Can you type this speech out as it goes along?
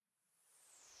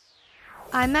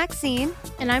I'm Maxine.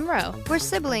 And I'm Ro. We're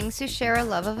siblings who share a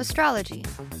love of astrology.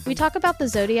 We talk about the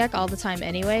zodiac all the time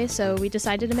anyway, so we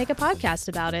decided to make a podcast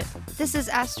about it. This is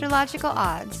Astrological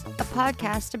Odds, a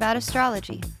podcast about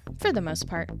astrology. For the most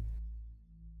part.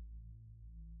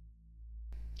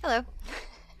 Hello.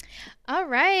 All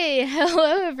right.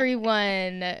 Hello,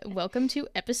 everyone. Welcome to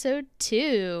episode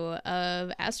 2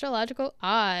 of Astrological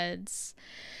Odds.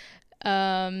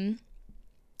 How's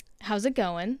it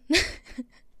going?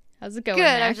 How's it going, Good.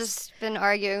 Max? I've just been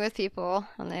arguing with people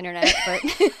on the internet, but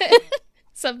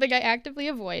something I actively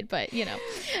avoid, but you know.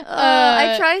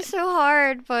 I try so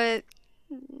hard, but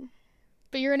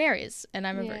you're an Aries, and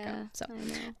I'm a Virgo, so.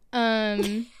 I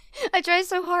know. I try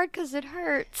so hard because it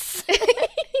hurts.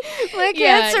 My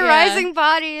Yeah, Cancer rising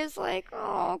body is like,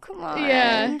 oh, come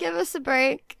on, give us a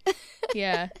break.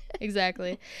 Yeah,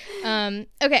 exactly.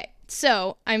 Okay,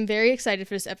 so I'm very excited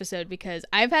for this episode because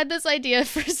I've had this idea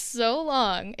for so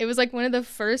long. It was like one of the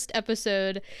first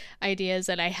episode ideas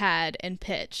that I had and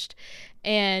pitched.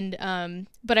 And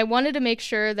but I wanted to make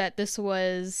sure that it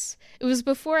was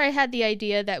before I had the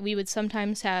idea that we would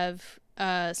sometimes have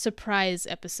surprise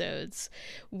episodes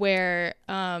where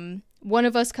one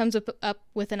of us comes up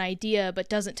with an idea but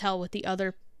doesn't tell what the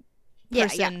other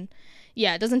person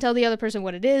doesn't tell the other person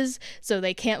what it is, so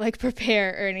they can't like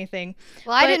prepare or anything.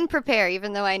 Well, I didn't prepare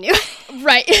even though I knew.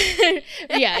 Right.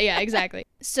 yeah, exactly.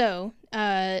 So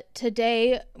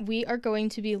today we are going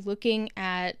to be looking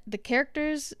at the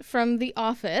characters from The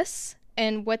Office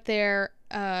and what their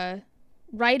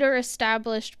writer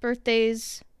established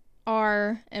birthdays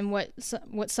are and what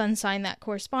sun sign that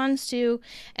corresponds to,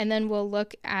 and then we'll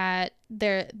look at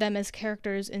them as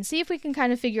characters and see if we can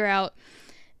kind of figure out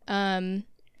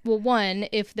one,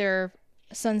 if their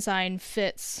sun sign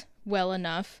fits well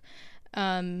enough,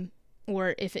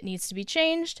 or if it needs to be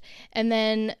changed, and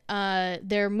then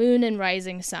their moon and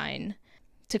rising sign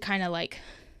to kind of like,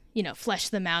 flesh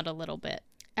them out a little bit.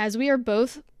 As we are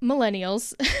both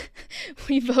millennials,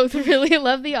 we both really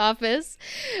love The Office.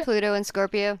 Pluto and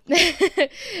Scorpio.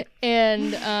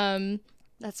 And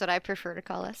that's what I prefer to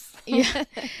call us. Yeah.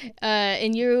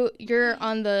 And you're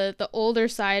on the older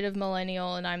side of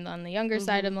millennial, and I'm on the younger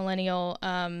side of millennial.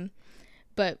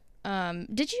 But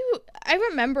did you? I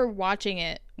remember watching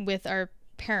it with our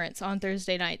parents on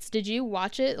Thursday nights. Did you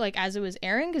watch it like as it was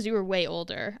airing? Because you were way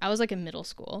older. I was like in middle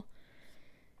school.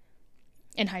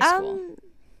 In high school.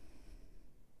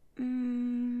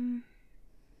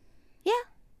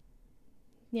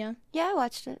 Yeah. Yeah, I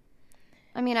watched it.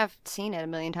 I mean, I've seen it a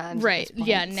million times. Right. At this point,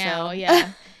 yeah. Now. Yeah.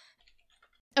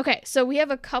 Okay. So we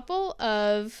have a couple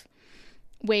of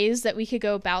ways that we could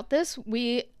go about this.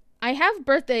 I have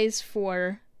birthdays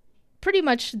for pretty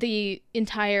much the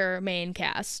entire main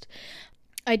cast.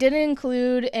 I didn't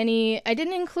include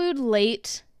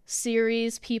late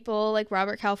series people like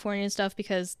Robert California and stuff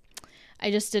because I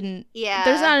just didn't. Yeah.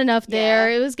 There's not enough there.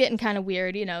 Yeah. It was getting kind of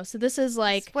weird, So this is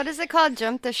like. What is it called?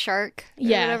 Jump the shark? Or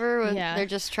whatever. Yeah. They're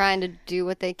just trying to do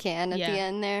what they can at the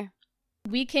end there.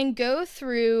 We can go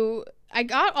through. I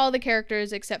got all the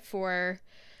characters except for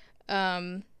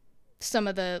some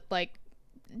of the, like,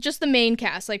 just the main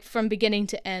cast, like from beginning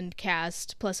to end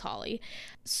cast plus Holly.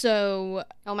 So.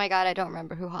 Oh my God, I don't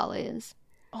remember who Holly is.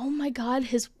 Oh my God,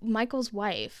 Michael's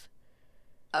wife.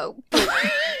 Oh.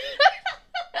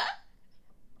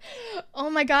 Oh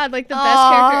my God, like the best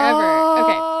character ever.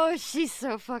 Okay. Oh, she's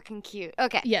so fucking cute.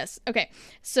 Okay. Yes. Okay.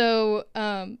 So,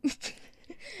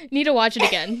 need to watch it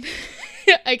again.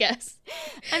 I guess.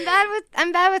 I'm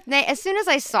bad with names. As soon as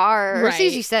I saw her, or as soon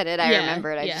as you said it, I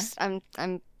remembered.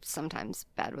 I'm sometimes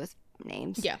bad with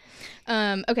names. Yeah.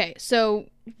 Okay. So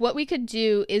what we could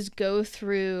do is go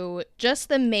through just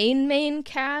the main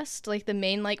cast, like the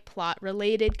main like plot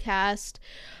related cast,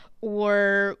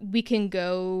 or we can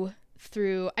go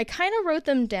through. I kind of wrote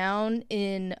them down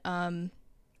in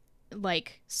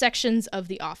like sections of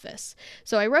The Office.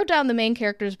 So I wrote down the main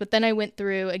characters, but then I went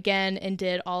through again and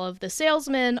did all of the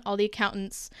salesmen, all the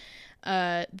accountants,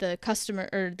 the customer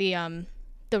or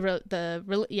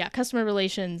customer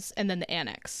relations, and then the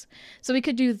annex. So we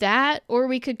could do that, or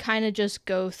we could kind of just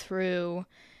go through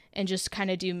and just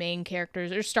kind of do main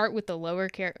characters, or start with the lower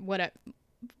character.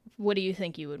 What do you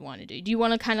think you would want to do? Do you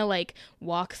want to kind of like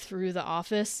walk through The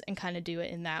Office and kind of do it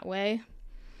in that way?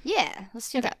 Yeah,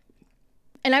 let's do that.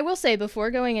 And I will say, before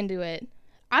going into it,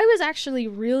 I was actually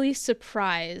really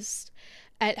surprised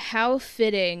at how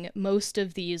fitting most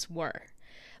of these were.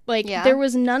 Like, there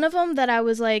was none of them that I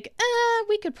was like,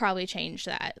 we could probably change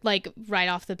that, like, right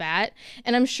off the bat.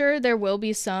 And I'm sure there will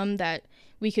be some that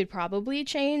we could probably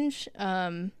change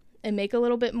and make a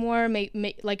little bit more,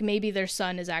 like maybe their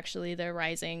sun is actually their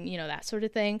rising, that sort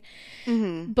of thing.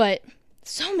 Mm-hmm. But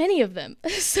So many of them.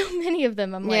 So many of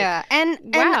them. I'm like, yeah. And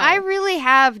wow. I really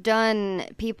have done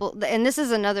people, and this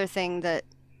is another thing that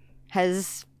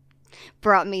has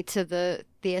brought me to the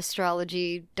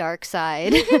astrology dark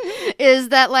side, is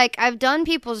that, like, I've done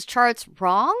people's charts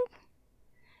wrong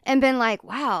and been like,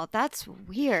 wow, that's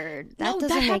weird. That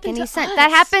doesn't make any sense. That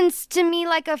happens to me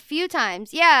like a few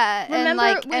times. Yeah.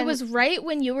 Remember, it was right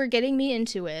when you were getting me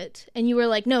into it, and you were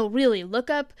like, no, really,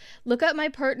 look up my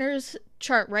partner's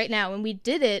chart right now. And we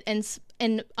did it,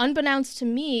 and unbeknownst to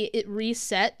me, it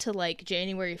reset to like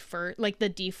January 1st, like the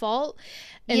default.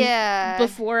 And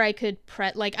before I could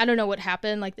like, I don't know what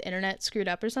happened, like the internet screwed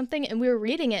up or something. And we were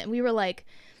reading it and we were like,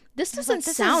 this doesn't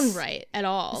sound right at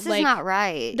all. This like, is not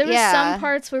right. There was some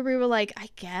parts where we were like, I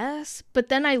guess. But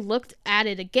then I looked at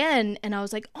it again and I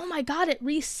was like, oh my God, it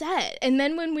reset. And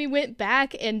then when we went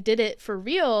back and did it for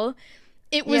real,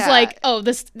 it was like, oh,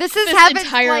 this has happened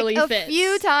entirely like fits. A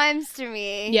few times to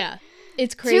me. Yeah.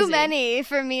 It's crazy. Too many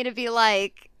for me to be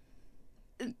like,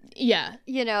 yeah,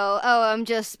 you know, oh, I'm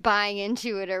just buying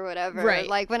into it or whatever. Right.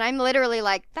 Like when I'm literally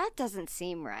like, that doesn't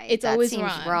seem right. It's that always seems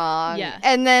wrong. wrong. Yeah.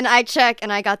 And then I check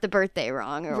and I got the birthday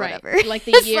wrong or whatever. Like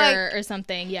the year or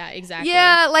something. Yeah, exactly.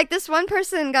 Yeah, like this one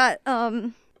person got,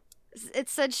 it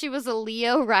said she was a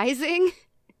Leo rising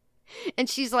and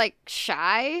she's like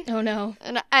shy. Oh no.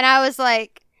 And I was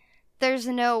like, there's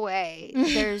no way.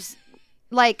 There's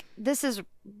like, this is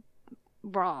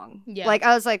wrong. Yeah. Like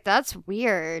I was like, that's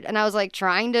weird. And I was like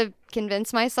trying to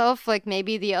convince myself like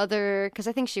maybe the other, because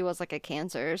I think she was like a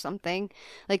Cancer or something,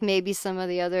 like maybe some of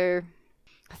the other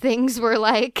things were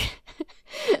like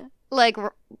like,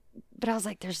 but I was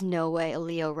like, there's no way a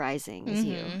Leo rising is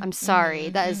you. I'm sorry.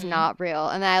 That is not real.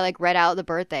 And then I like read out the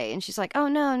birthday and she's like, oh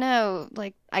no,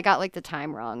 like I got like the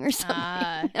time wrong or something.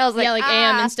 And I was like, yeah, like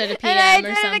AM instead of PM and I or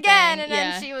did something. it again. And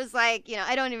then she was like, you know,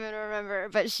 I don't even remember,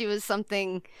 but she was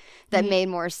something that made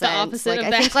more sense. The opposite like of I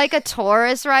that. think like a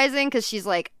Taurus rising, because she's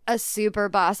like a super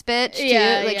boss bitch too.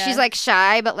 Yeah, like yeah. she's like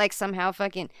shy, but like somehow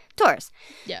fucking Taurus.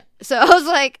 Yeah. So I was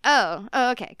like, oh,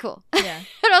 okay, cool. Yeah.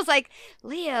 And I was like,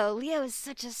 Leo is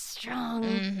such a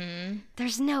strong.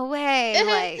 There's no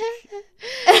way.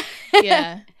 Like.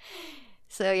 Yeah.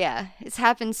 So yeah, it's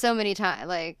happened so many times.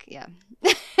 Like yeah.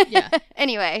 Yeah.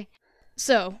 Anyway.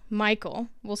 So Michael,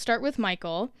 we'll start with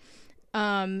Michael.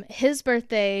 His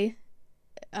birthday.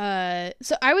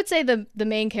 So I would say the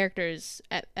main characters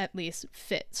at least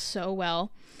fit so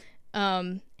well.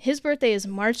 His birthday is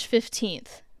March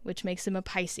 15th, which makes him a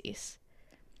Pisces.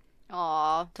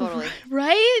 Aw, totally.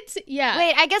 Right? Yeah.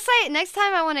 Wait, I guess next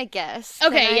time I want to guess.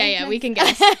 Okay, yeah, we can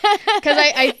guess. Because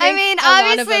I think mean, a lot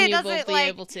of obviously them you will be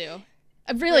able to.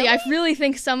 Really? I really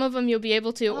think some of them you'll be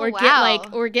able to,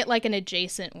 or get like an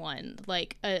adjacent one,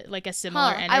 like a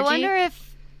similar energy. I wonder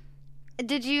if,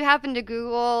 did you happen to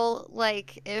Google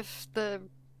like if the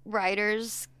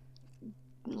writers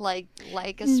like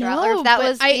astrology, or if that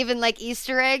was even like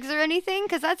Easter eggs or anything?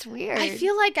 Because that's weird. I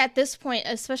feel like at this point,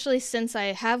 especially since I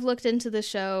have looked into the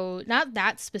show, not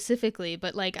that specifically,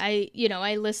 but like I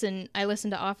listen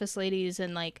to Office Ladies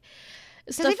and like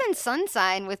because even sun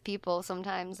sign with people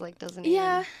sometimes like doesn't.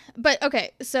 Yeah, but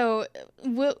okay, so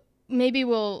we'll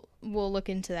look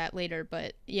into that later.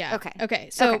 But yeah, okay.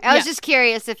 So I was just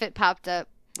curious if it popped up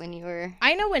when you were.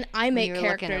 I know when I make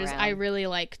characters, I really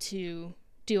like to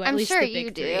do at least sure the big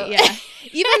you do. three. Yeah,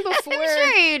 even before. I'm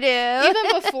sure you do.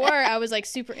 Even before I was like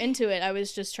super into it, I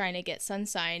was just trying to get sun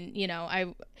sign. You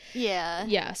know,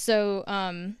 Yeah. So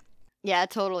yeah,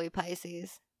 totally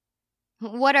Pisces.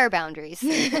 What are boundaries?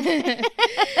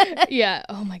 Yeah.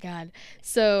 Oh my God.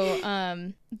 So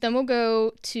then we'll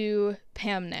go to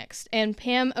Pam next. And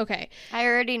Pam, okay. I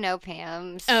already know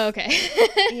Pam's. Oh, okay.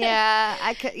 Yeah,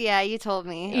 I could. Yeah, you told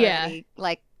me already,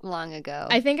 like long ago.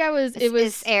 I think it was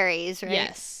it's Aries, right?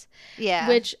 Yes. Yeah.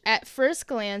 Which at first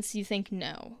glance you think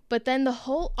no, but then the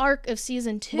whole arc of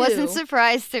season 2 wasn't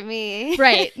surprised to me.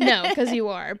 Right. No, because you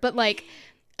are. But like,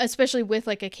 especially with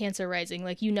like a Cancer rising,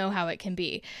 like you know how it can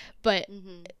be. But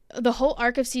the whole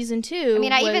arc of season 2 I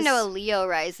mean, I even know a Leo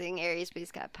rising Aries, but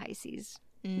he's got Pisces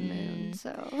moon,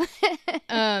 so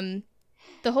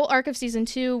the whole arc of season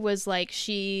 2 was like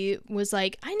she was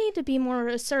like, I need to be more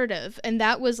assertive, and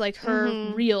that was like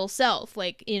her real self,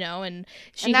 like, you know, and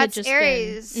she had just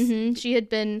Aries. She had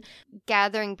been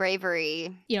gathering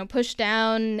bravery, you know, pushed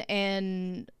down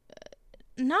and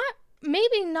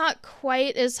maybe not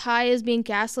quite as high as being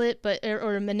gaslit, but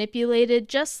or manipulated.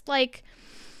 Just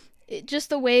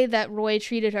the way that Roy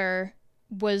treated her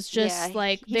was just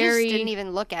like he very. Just didn't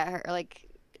even look at her. Like,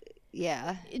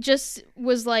 yeah, it just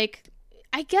was like,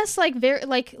 I guess like very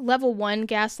like level 1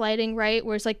 gaslighting, right?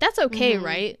 Where it's like, that's okay,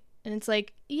 right? And it's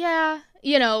like, yeah,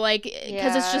 you know, like,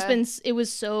 because it's just Yeah. been, it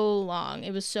was so long.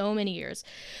 It was so many years.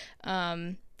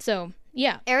 So,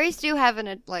 yeah. Aries do have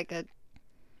a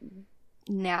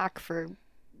knack for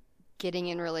getting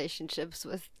in relationships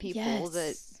with people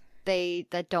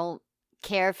that don't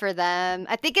care for them.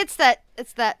 I think it's that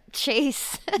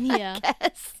chase. Yeah. I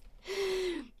guess.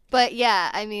 But yeah,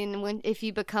 I mean, if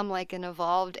you become like an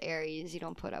evolved Aries, you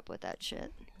don't put up with that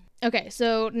shit. Okay,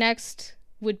 so next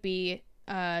would be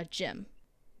Jim.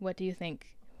 What do you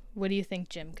think? What do you think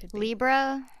Jim could be?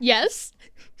 Libra? Yes.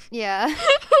 Yeah.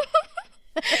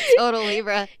 Total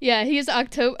Libra. Yeah, he's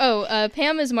October. Oh,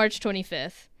 Pam is March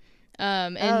 25th.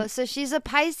 And so she's a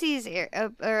Pisces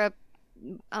or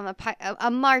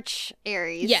a March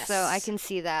Aries. Yes. So I can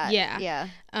see that. Yeah. Yeah.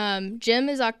 Jim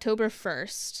is October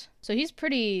 1st. So he's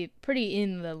pretty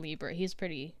in the Libra. He's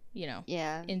pretty,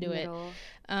 into middle.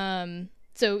 it.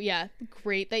 So yeah,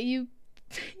 great that you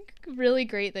really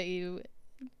great that you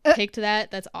picked that.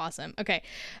 That's awesome. Okay.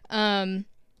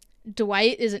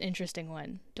 Dwight is an interesting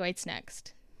one. Dwight's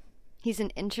next. He's an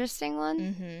interesting one?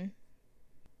 Mm-hmm.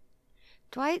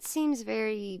 Dwight seems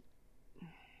very...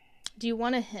 Do you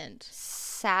want a hint?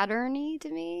 Saturn-y to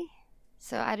me.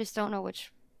 So I just don't know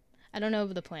which... I don't know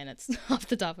the planets off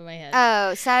the top of my head.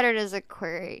 Oh, Saturn is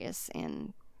Aquarius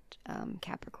and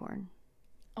Capricorn.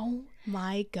 Oh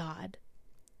my god.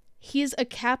 He's a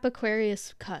Cap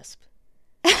Aquarius cusp.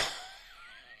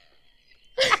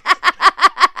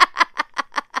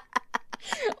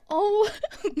 Oh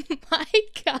my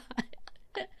god.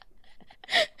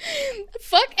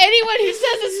 Fuck anyone who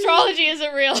says astrology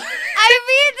isn't real. I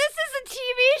mean, this is a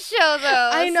TV show, though.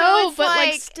 I know, so but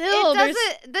like still, it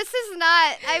doesn't. This is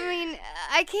not. I mean,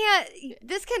 I can't.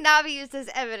 This cannot be used as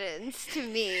evidence to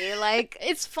me. Like,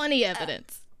 it's funny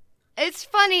evidence. It's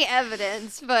funny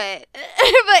evidence, but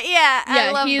yeah,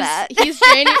 I love that.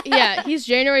 He's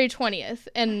January 20th,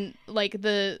 and like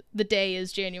the day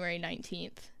is January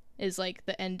 19th. Is like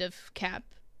the end of Cap,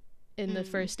 and the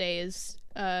first day is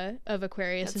of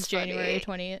Aquarius is January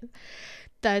 20th.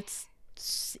 That's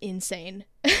insane.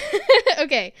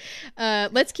 Okay,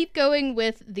 let's keep going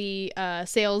with the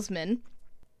salesman.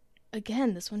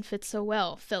 Again, this one fits so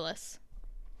well. Phyllis.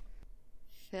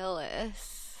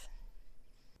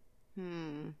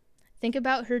 Think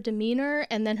about her demeanor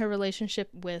and then her relationship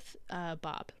with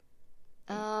Bob.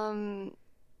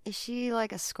 Is she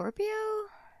like a Scorpio,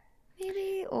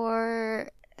 maybe, or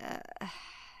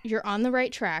You're on the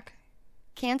right track.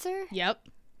 Cancer? Yep.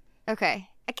 Okay.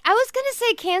 I was gonna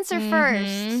say Cancer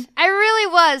first. I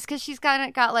really was, because she's kind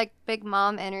of got like big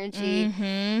mom energy.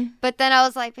 But then I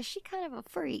was like, but she's kind of a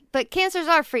freak. But Cancers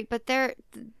are a freak, but I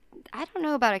don't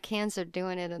know about a Cancer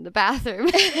doing it in the bathroom.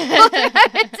 But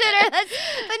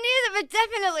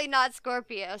definitely not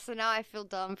Scorpio. So now I feel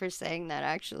dumb for saying that,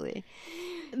 actually.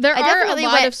 There are a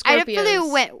lot of Scorpios. I definitely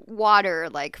went water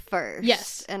like first.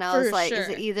 Yes. And I was like, is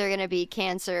it either going to be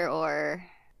Cancer or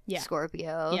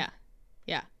Scorpio?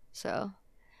 Yeah. So,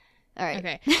 all right.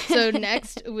 Okay. So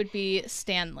next would be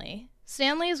Stanley.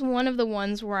 Stanley is one of the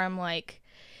ones where I'm like,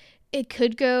 it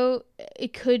could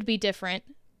be different,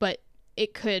 but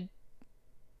it could.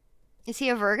 Is he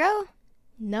a Virgo?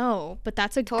 No, but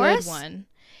that's a Taurus? good one.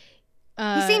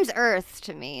 He seems Earth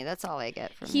to me. That's all I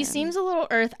get from him. He seems a little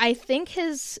Earth. I think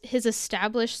his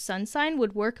established sun sign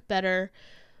would work better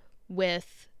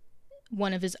with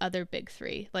one of his other big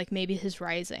three, like maybe his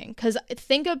rising. Because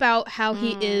think about how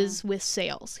he is with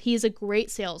sales. He's a great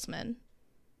salesman.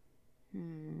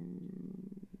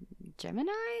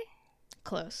 Gemini?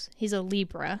 Close. He's a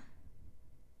Libra.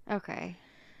 Okay.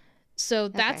 So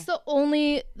that's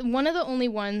one of the only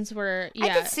ones where, I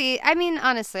can see. I mean,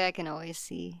 honestly, I can always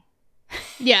see.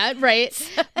 Yeah, right.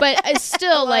 But I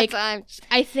still like. I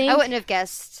think I wouldn't have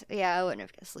guessed. Yeah, I wouldn't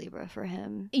have guessed Libra for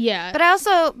him. Yeah,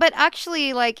 but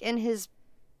actually, like in his,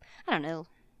 I don't know.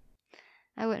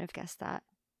 I wouldn't have guessed that.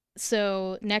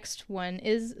 So next one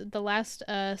is the last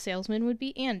salesman would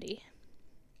be Andy.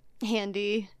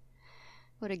 Andy,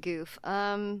 what a goof.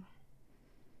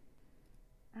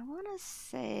 I want to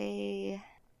say,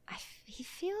 he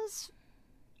feels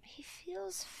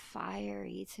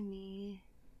fiery to me.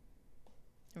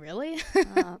 Really?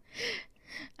 Yeah.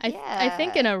 I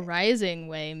think in a rising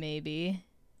way, maybe.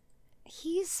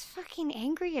 He's fucking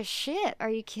angry as shit. Are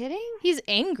you kidding? He's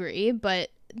angry,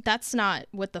 but that's not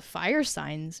what the fire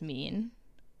signs mean.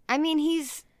 I mean,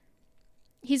 he's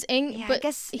angry, but I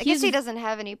guess he doesn't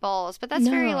have any balls. But that's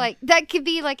very like that could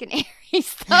be like an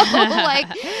Aries though. like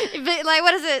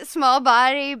what is it? Small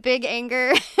body, big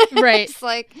anger. Right. It's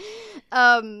like,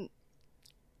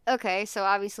 okay, so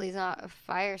obviously he's not a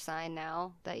fire sign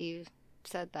now that you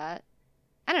said that.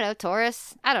 I don't know,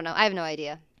 Taurus. I don't know. I have no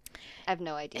idea. I have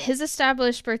no idea. His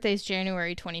established birthday is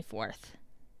January 24th.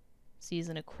 So he's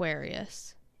an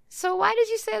Aquarius. So why did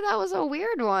you say that was a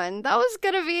weird one? That was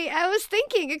gonna be. I was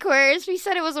thinking Aquarius. But you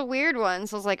said it was a weird one,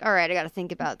 so I was like, all right, I got to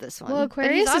think about this one. Well,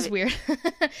 Aquarius is weird.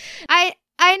 I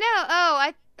know.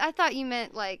 Oh, I thought you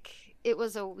meant like it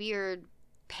was a weird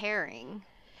pairing.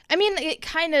 I mean, it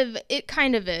kind of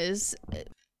is.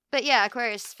 But yeah,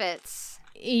 Aquarius fits.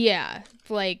 Yeah,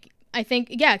 like I think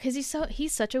because he's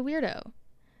such a weirdo.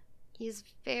 He's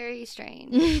very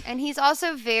strange, and he's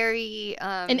also very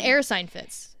an air sign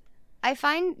fits. I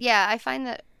find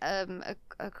that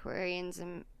Aquarians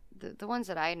and the ones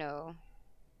that I know,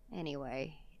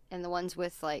 anyway, and the ones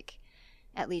with like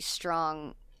at least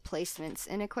strong placements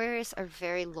in Aquarius are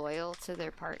very loyal to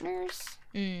their partners.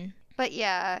 But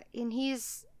yeah, and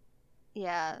he's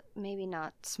maybe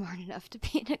not smart enough to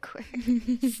be an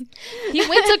Aquarius. He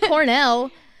went to Cornell.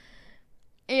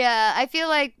 Yeah, I feel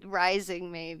like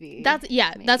rising maybe. That's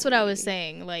what I was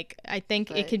saying. Like I think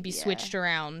it could be switched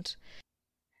around.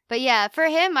 But yeah, for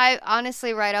him, I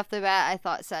honestly right off the bat I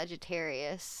thought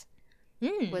Sagittarius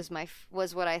was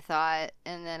what I thought,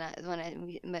 and then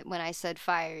when I said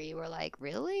fire, you were like,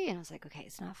 really? And I was like, okay,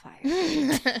 it's not fire.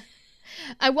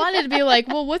 I wanted to be like,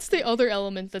 well, what's the other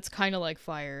element that's kind of like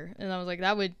fire? And I was like,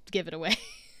 that would give it away.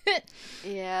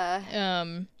 Yeah.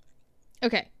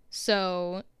 Okay,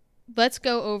 so let's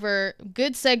go over.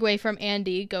 Good segue from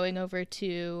Andy going over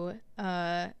to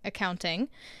accounting.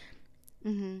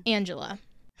 Angela.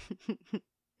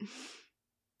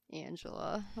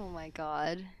 Angela. Oh my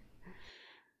god.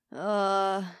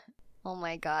 Oh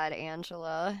my god,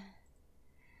 Angela.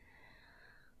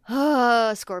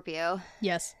 Scorpio.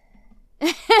 Yes.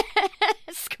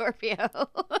 Scorpio.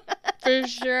 For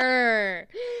sure.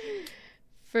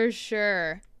 For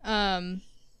sure.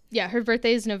 Yeah, her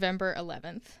birthday is November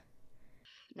 11th.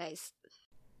 Nice.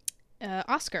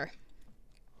 Oscar.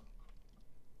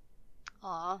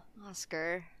 Aw,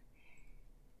 Oscar.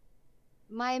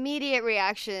 My immediate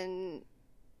reaction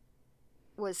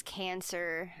was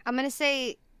Cancer. I'm gonna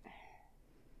say...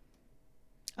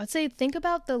 I'd say think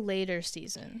about the later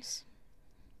seasons.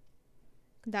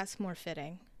 That's more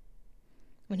fitting.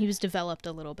 When he was developed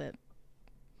a little bit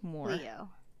more. Leo.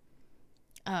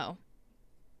 Oh.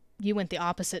 You went the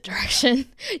opposite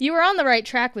direction. You were on the right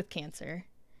track with Cancer.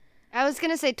 I was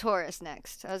gonna say Taurus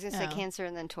next. I was gonna say Cancer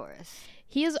and then Taurus.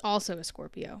 He is also a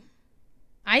Scorpio.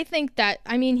 I think that,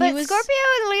 I mean, but Scorpio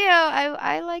and Leo,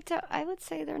 I would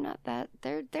say they're not that,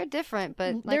 they're different,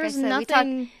 but like there's I said,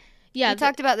 nothing, we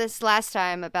talked about this last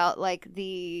time about like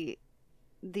the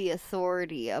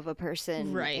authority of a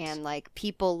person, right? And like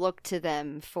people look to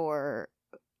them for,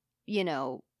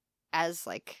 as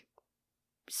like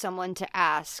someone to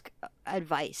ask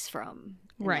advice from,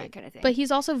 right? That kind of thing. But he's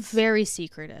also very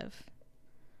secretive.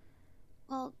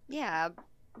 Well, yeah,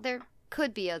 there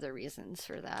could be other reasons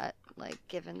for that, like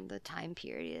given the time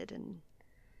period. And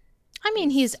I mean,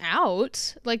 he's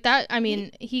out like that. I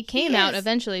mean, he came out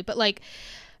eventually, but like,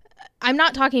 I'm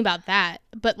not talking about that,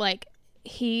 but like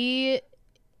he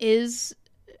is,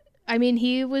 I mean,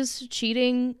 he was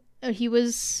cheating. He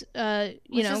was,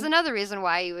 which is another reason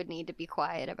why you would need to be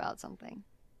quiet about something.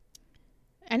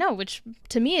 I know, which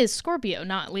to me is Scorpio,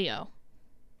 not Leo.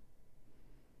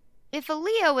 If a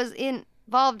Leo was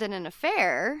involved in an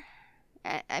affair,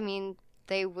 I mean,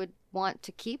 they would want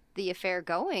to keep the affair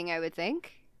going, I would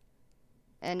think.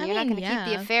 And you're not going to keep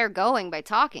the affair going by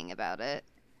talking about it.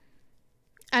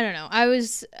 I don't know. I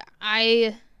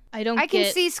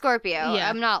can see Scorpio. Yeah.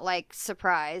 I'm not, like,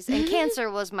 surprised. And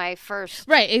Cancer was my first...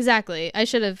 Right, exactly. I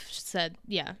should have said,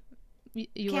 yeah.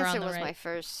 You were on the right... Cancer was my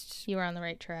first... You were on the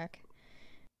right track.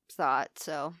 Thought,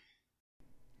 so...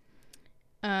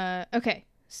 Okay.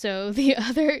 So, the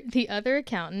other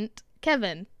accountant,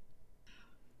 Kevin.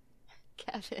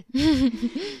 I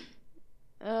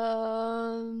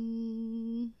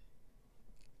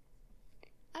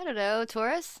don't know,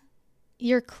 Taurus?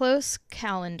 You're close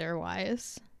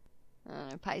calendar-wise.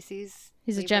 Pisces.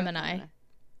 He's Libra, a Gemini.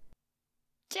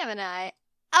 Gemini.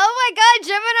 Oh my god,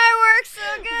 Gemini works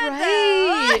so good,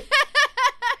 right?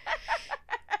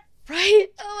 Right?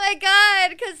 Oh my god,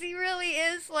 because he really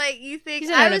is, like, you think... He's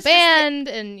in a band,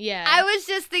 and yeah. I was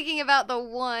just thinking about the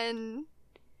one,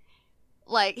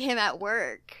 like, him at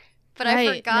work. But right.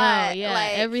 I forgot,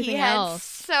 like, everything he had else.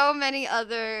 So many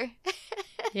other...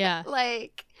 Yeah.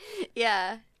 Like,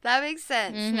 yeah, that makes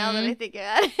sense now that I think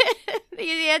about it.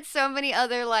 He had so many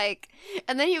other, like...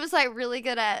 And then he was, like, really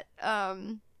good at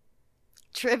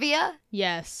trivia.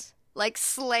 Yes. Like,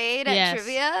 slayed at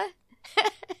trivia.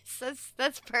 So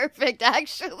that's perfect,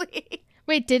 actually.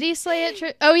 Wait, did he slay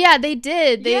it? Oh yeah, they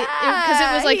did. Because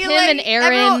it was like him and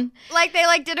Aaron. Everyone, like they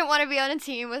like didn't want to be on a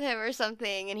team with him or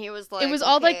something, and he was like, it was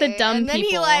all like the dumb and then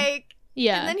people. He like,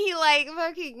 yeah, and then he like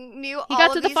fucking knew. He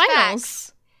got to the finals.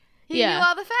 Facts. He knew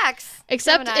all the facts,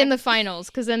 except in the finals,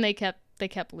 because then they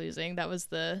kept losing. That was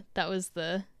the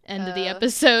end of the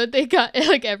episode. They got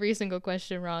like every single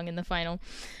question wrong in the final.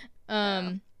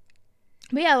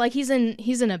 But yeah, like he's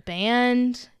in a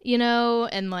band, you know,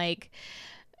 and like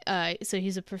so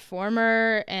he's a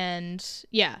performer, and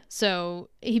yeah, so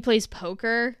he plays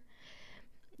poker.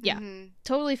 Yeah,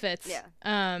 totally fits. Yeah,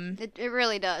 it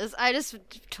really does. I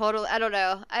don't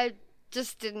know. I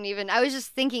just didn't even. I was just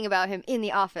thinking about him in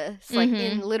the office, like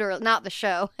in literal, not the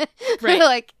show, right?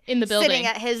 Like in the building, sitting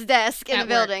at his desk in the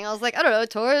building. I was like, I don't know,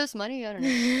 Taurus, money, I don't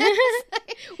know.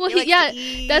 Well,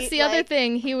 that's the other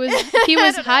thing. He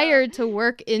was hired to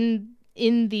work in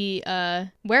the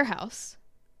warehouse,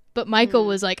 but Michael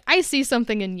was like, I see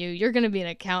something in you. You're gonna be an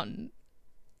accountant.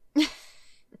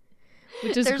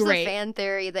 Which is There's great. a fan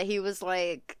theory that he was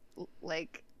like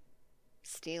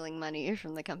stealing money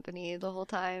from the company the whole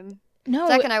time. No,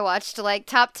 Zach and I watched like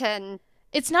top 10.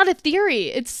 It's not a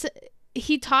theory.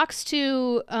 He talks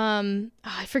to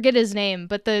I forget his name,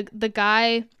 but the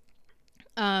guy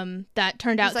that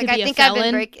turned out to be a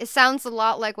felon. It sounds a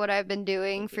lot like what I've been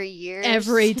doing for years.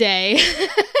 Every day.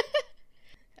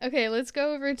 Okay, let's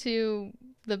go over to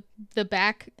the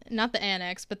back, not the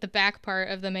annex, but the back part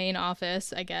of the main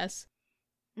office, I guess.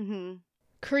 Mm-hmm.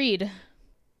 Creed.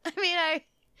 I mean,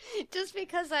 just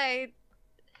because I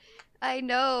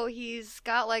know he's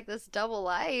got like this double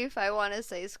life, I want to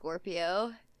say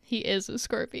Scorpio. He is a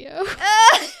Scorpio.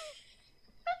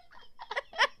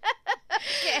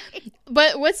 Okay.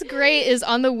 But what's great is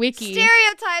on the wiki.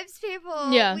 Stereotypes,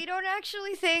 people. Yeah. We don't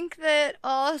actually think that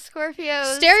all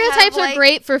Scorpios Stereotypes have, are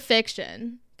great for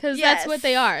fiction. Because that's what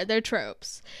they are. They're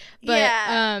tropes. But,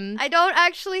 yeah. I don't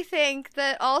actually think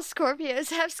that all Scorpios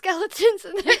have skeletons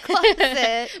in their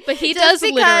closet. But he does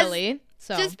literally.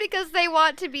 So. Just because they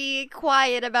want to be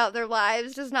quiet about their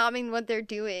lives does not mean what they're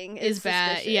doing is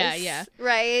bad. Suspicious, yeah.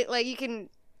 Right? Like, you can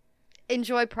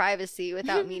enjoy privacy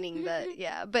without meaning that,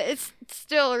 yeah. But it's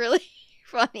still really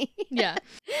funny. Yeah.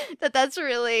 That's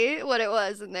really what it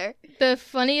was in there. The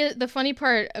funny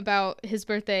part about his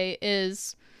birthday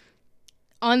is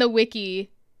on the wiki,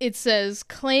 it says,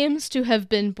 claims to have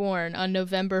been born on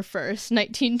November 1st,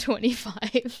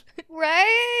 1925.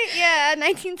 Right? Yeah,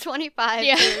 1925.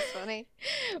 Yeah. It's funny.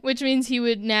 Which means he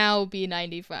would now be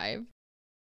 95.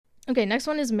 Okay, next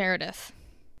one is Meredith.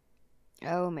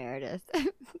 Oh, Meredith.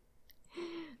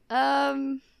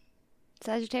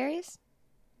 Sagittarius?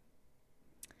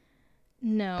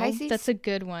 No, Pisces? That's a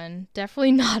good one.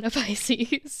 Definitely not a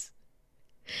Pisces.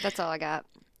 That's all I got.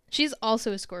 She's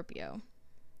also a Scorpio.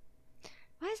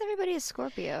 Why is everybody a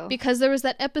Scorpio? Because there was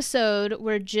that episode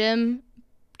where Jim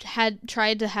had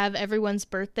tried to have everyone's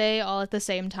birthday all at the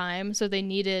same time, so they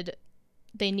needed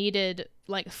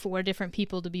like 4 different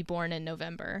people to be born in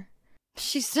November.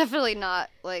 She's definitely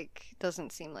not, like,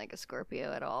 doesn't seem like a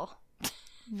Scorpio at all.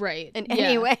 Right. In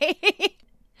any way.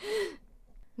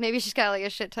 Maybe she's got like a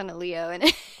shit ton of Leo in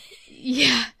it.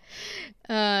 Yeah.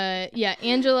 Yeah,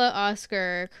 Angela,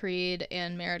 Oscar, Creed,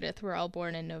 and Meredith were all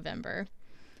born in November.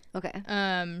 Okay.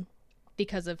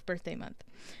 Because of birthday month.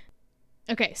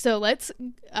 Okay, so let's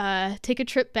take a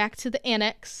trip back to the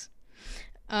annex.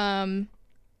 And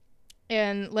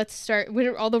let's start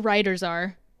where all the writers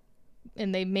are.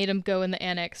 And they made them go in the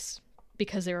annex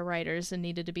because they were writers and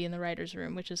needed to be in the writers'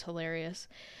 room, which is hilarious.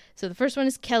 So the first one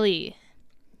is Kelly.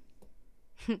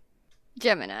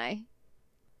 Gemini.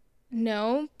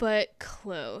 No, but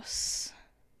close.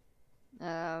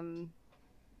 You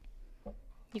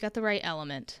got the right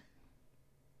element.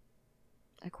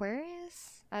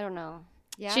 Aquarius? I don't know.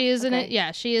 Yeah. She is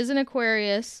she is an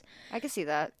Aquarius. I can see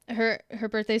that. Her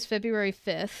birthday's February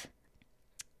 5th.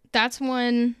 That's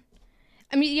one.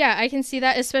 I mean, yeah, I can see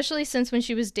that, especially since when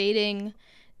she was dating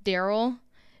Daryl,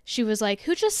 she was like,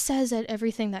 who just says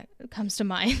everything that comes to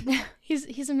mind?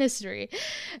 He's a mystery.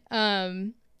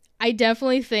 I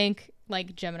definitely think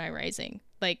like Gemini rising.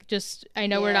 Like, just I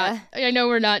know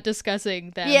we're not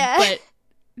discussing them, but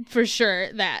for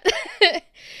sure that.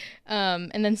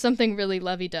 And then something really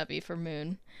lovey-dovey for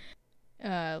Moon.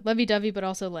 Lovey-dovey, but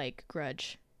also like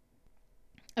grudge.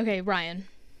 Okay, Ryan.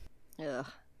 Ugh.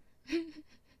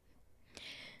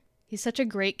 He's such a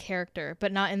great character,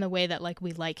 but not in the way that like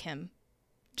we like him.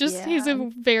 Just he's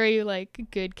a very like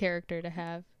good character to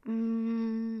have.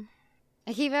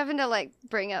 I keep having to like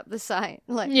bring up the sign,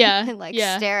 like and like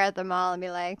stare at them all and be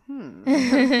like,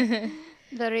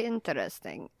 very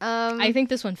interesting. I think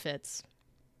this one fits.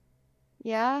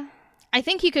 Yeah. I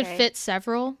think he could Okay. fit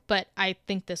several, but I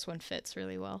think this one fits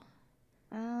really well.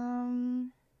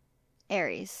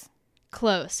 Aries.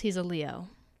 Close. He's a Leo.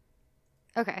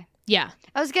 Okay. Yeah.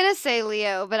 I was gonna say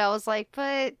Leo, but I was like,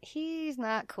 but he's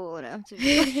not cool enough to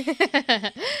be.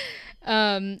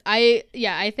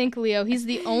 I think Leo. He's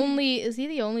the only. Is he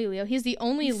the only Leo? He's the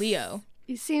only Leo.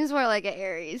 He seems more like an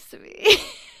Aries to me.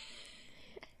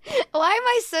 Why am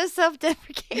I so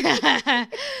self-deprecating?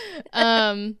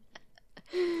 I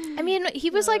mean, he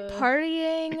was like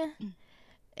partying,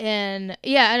 and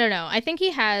yeah, I don't know. I think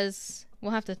he has.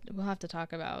 We'll have to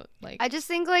talk about like. I just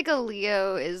think like a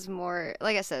Leo is more,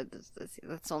 like I said,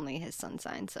 that's only his sun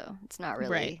sign, so it's not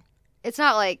really. Right. It's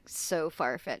not like so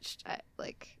far-fetched,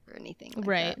 like or anything. Like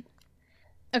right.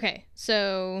 That. Okay,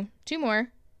 so 2 more.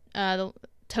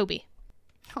 Toby.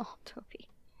 Oh, Toby.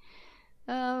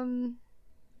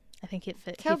 I think he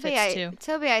fits too.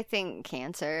 Toby, I think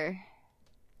Cancer.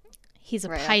 He's a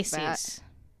right Pisces.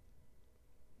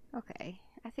 Okay,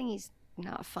 I think he's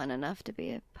not fun enough to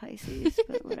be a Pisces,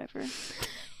 but whatever.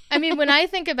 I mean, when I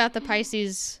think about the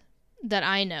Pisces that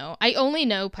I know, I only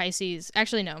know Pisces.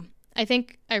 Actually, no. I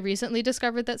think I recently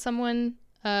discovered that someone,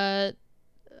 a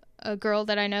girl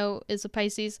that I know is a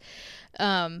Pisces.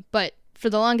 But for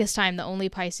the longest time, the only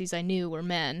Pisces I knew were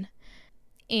men.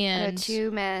 And I know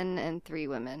 2 men and 3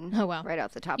 women. Oh, wow. Right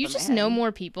off the top you of my just head. know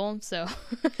more people, so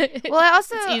well, I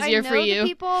also it's easier I know for you. the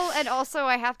people, and also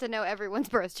I have to know everyone's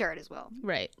birth chart as well.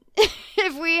 Right.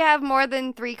 If we have more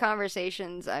than 3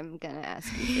 conversations, I'm gonna ask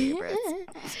you for your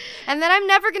births, and then I'm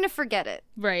never gonna forget it.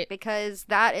 Right. Because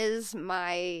that is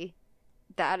my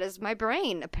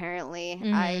brain. Apparently,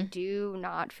 I do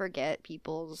not forget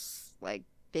people's like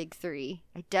big 3.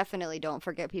 I definitely don't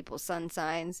forget people's sun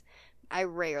signs. I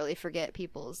rarely forget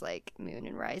people's like moon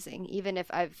and rising, even if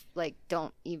I've like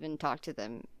don't even talk to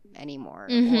them anymore.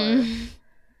 Or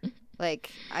like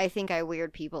I think I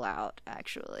weird people out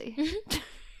actually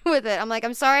with it. I'm like,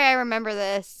 I'm sorry, I remember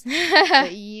this,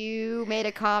 but you made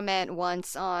a comment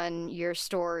once on your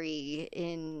story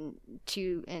in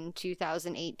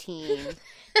 2018,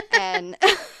 and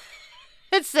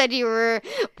it said you were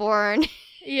born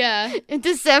in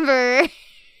December.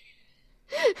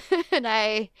 And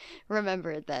I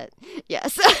remembered that.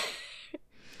 Yes.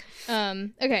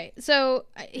 Okay, so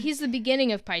he's the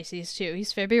beginning of Pisces too.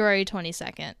 He's February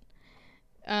 22nd.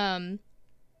 I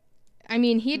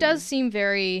mean, he does seem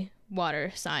very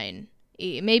water sign.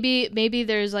 Maybe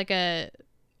there's like a.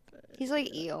 He's like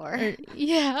Eeyore.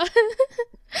 Yeah.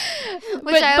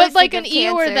 but like an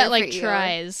Eeyore that like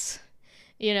tries.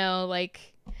 You know, like.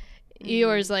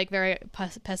 Eeyore's like very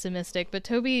pessimistic, but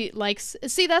Toby likes.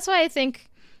 See, that's why I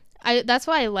think, that's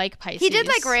why I like Pisces. He did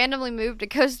like randomly move to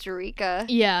Costa Rica.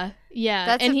 Yeah.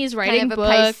 That's he's writing a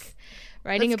book.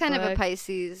 Writing a book. That's kind of a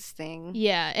Pisces thing.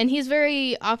 Yeah, and he's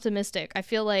very optimistic. I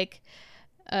feel like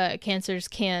Cancers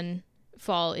can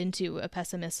fall into a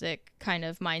pessimistic kind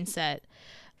of mindset.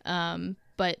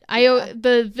 But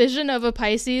the vision of a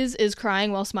Pisces is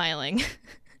crying while smiling.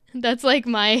 That's like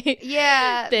my thing.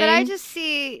 But I just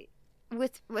see.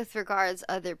 With regards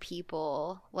other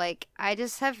people, like I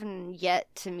just haven't yet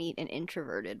to meet an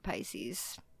introverted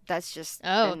Pisces. That's just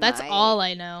all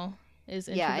I know is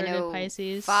introverted I know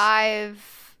Pisces.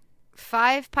 Five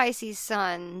Pisces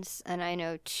suns, and I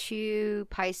know 2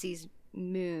 Pisces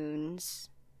moons,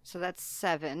 so that's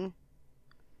 7,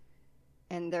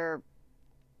 and they're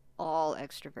all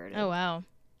extroverted. Oh wow!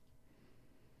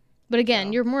 But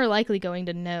again, you're more likely going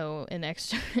to know an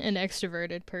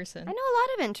extroverted person. I know a lot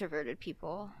of introverted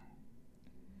people.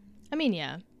 I mean,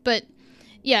 yeah. But,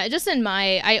 yeah, just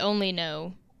I only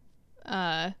know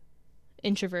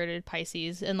introverted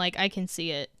Pisces, and, like, I can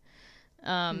see it.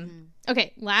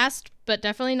 Okay, last, but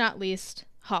definitely not least,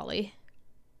 Holly.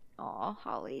 Aw,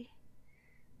 Holly.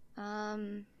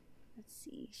 Let's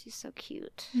see. She's so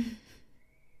cute.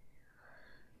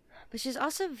 But she's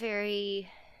also very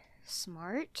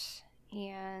smart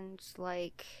and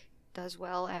like does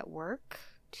well at work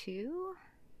too.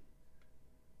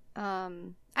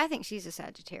 I think she's a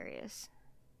Sagittarius.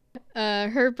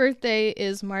 Her birthday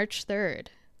is March 3rd.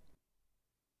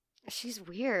 She's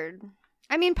weird.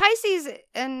 I mean, Pisces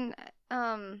and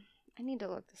I need to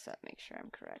look this up, make sure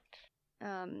I'm correct.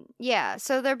 Yeah,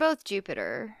 so they're both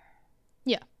Jupiter.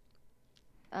 Yeah.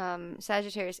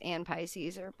 Sagittarius and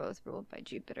Pisces are both ruled by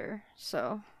Jupiter,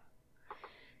 so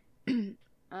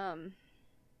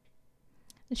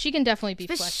she can definitely be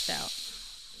fleshed out.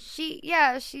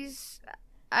 She's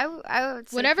I would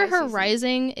say whatever Pisces her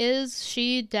rising is,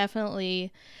 she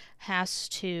definitely has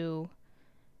to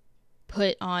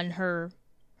put on her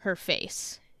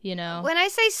face, you know? When I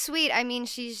say sweet, I mean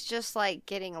she's just like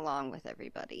getting along with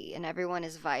everybody, and everyone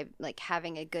is like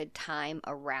having a good time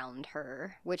around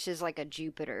her, which is like a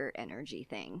Jupiter energy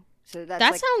thing. So that's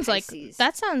That like sounds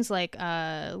Pisces. like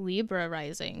Libra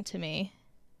rising to me.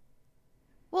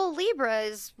 Well, Libra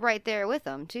is right there with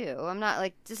them too. I'm not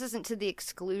like, this isn't to the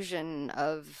exclusion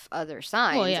of other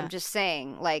signs. Well, yeah. I'm just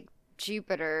saying like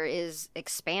Jupiter is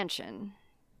expansion.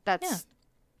 That's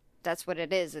what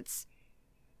it is. It's,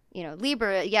 you know,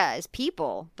 Libra, yeah, is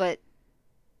people, but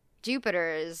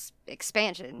Jupiter is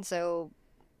expansion. So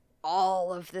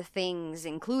all of the things,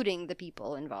 including the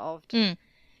people involved.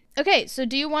 Okay, so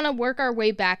do you want to work our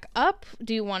way back up?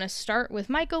 Do you want to start with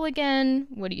Michael again?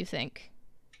 What do you think?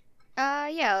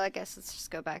 Yeah, I guess let's just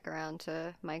go back around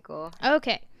to Michael.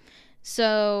 Okay,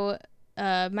 so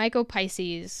Michael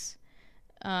Pisces.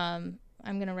 I'm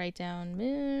gonna write down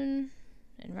moon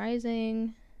and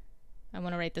rising. I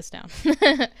want to write this down.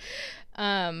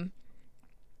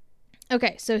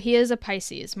 Okay, so he is a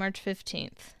Pisces, March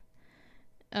 15th.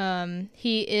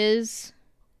 He is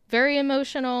very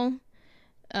emotional.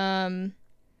 And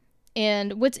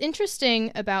what's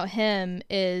interesting about him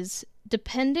is,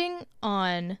 depending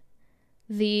on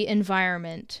the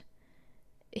environment,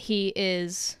 he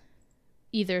is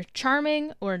either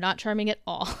charming or not charming at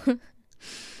all.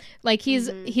 Like he's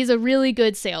a really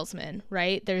good salesman,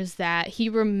 right? There's that. He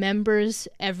remembers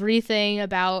everything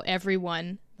about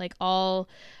everyone, like all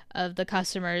of the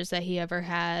customers that he ever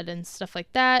had and stuff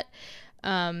like that.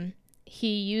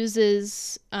 He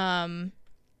uses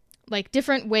like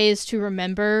different ways to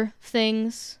remember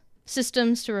things,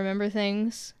 systems to remember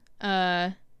things.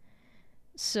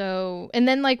 So, and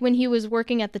then like when he was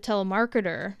working at the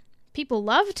telemarketer, people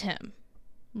loved him,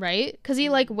 right? Because he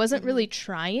like wasn't really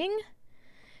trying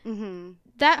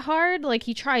that hard. Like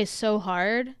he tries so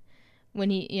hard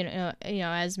when he, you know,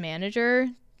 as manager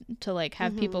to like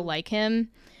have people like him.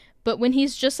 But when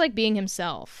he's just like being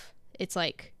himself, it's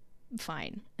like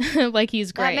fine. Like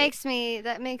he's great.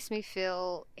 That makes me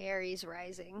feel Aries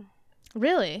rising.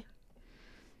 Really?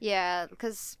 Yeah,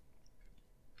 because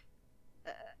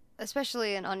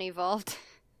especially an unevolved,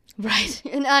 right?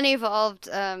 An unevolved,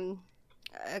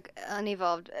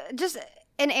 just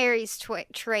an Aries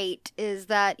trait is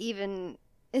that when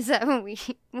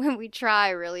we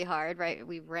try really hard, right,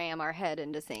 we ram our head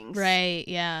into things, right?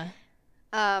 Yeah.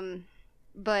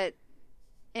 But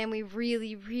and we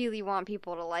really, really want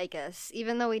people to like us,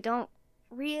 even though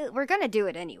we're gonna do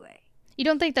it anyway. You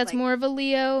don't think that's like, more of a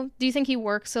Leo? Do you think he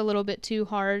works a little bit too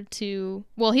hard to...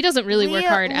 Well, he doesn't really work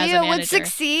hard as a manager. Leo would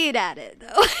succeed at it,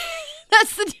 though.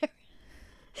 That's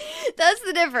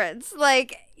the difference.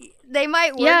 Like, they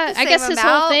might work the same I guess his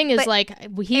whole thing is like,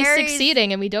 he's Aries,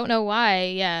 succeeding and we don't know why,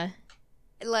 yeah.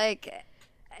 Like,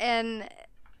 and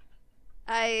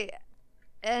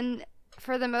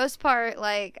for the most part,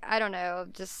 like, I don't know,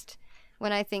 just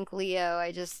when I think Leo,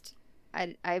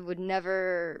 I would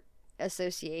never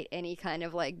associate any kind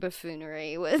of like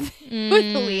buffoonery with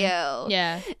Leo.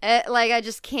 Yeah. Like I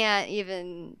just can't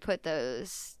even put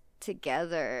those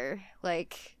together.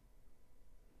 Like,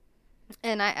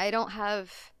 and I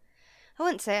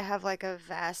wouldn't say I have like a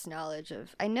vast knowledge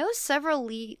of. I know several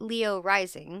Leo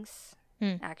risings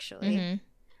actually.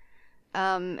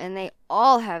 And they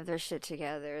all have their shit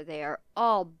together. They are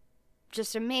all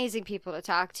just amazing people to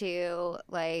talk to.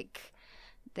 Like,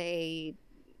 they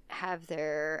have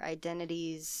their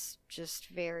identities just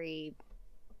very,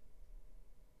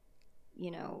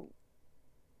 you know,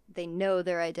 they know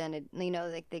their identity. They know,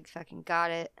 like, they fucking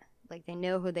got it. Like, they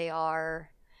know who they are.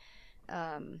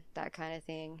 That kind of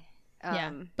thing.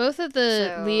 Yeah. Both of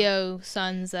the Leo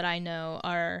sons that I know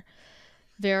are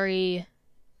very,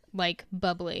 like,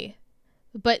 bubbly.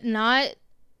 But not,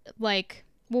 like...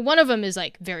 Well, one of them is,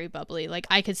 like, very bubbly. Like,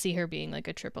 I could see her being, like,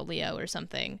 a triple Leo or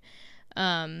something.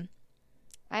 I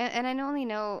only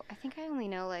know,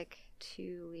 like,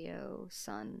 2 Leo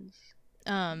sons.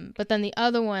 But then the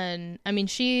other one, I mean,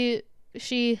 she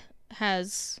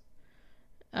has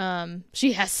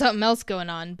something else going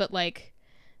on, but, like,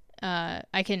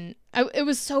 it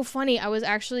was so funny. I was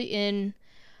actually in,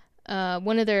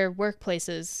 one of their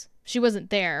workplaces. She wasn't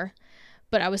there,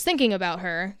 but I was thinking about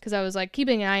her, because I was, like,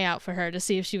 keeping an eye out for her to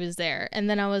see if she was there. And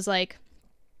then I was like,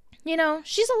 you know,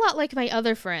 she's a lot like my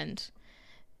other friend.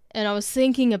 And I was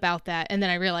thinking about that, and then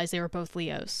I realized they were both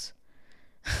Leos.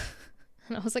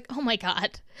 And I was like, oh my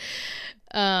God.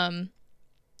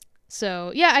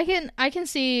 So yeah, I can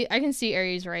see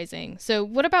Aries rising. So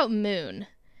what about Moon?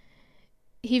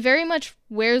 He very much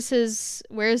wears his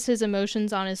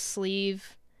emotions on his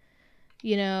sleeve,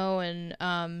 you know,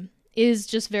 and is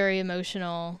just very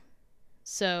emotional.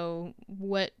 So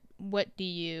what do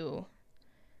you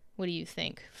What do you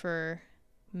think for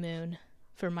Moon,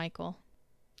 for Michael?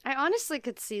 I honestly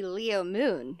could see Leo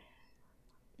Moon.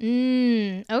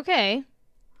 Okay.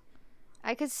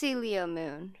 I could see Leo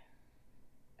Moon.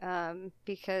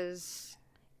 Because...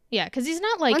 Yeah, because he's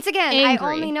not, like, once again, angry.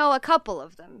 I only know a couple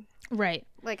of them. Right.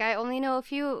 Like, I only know a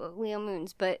few Leo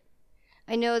Moons, but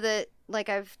I know that, like,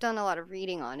 I've done a lot of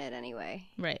reading on it anyway.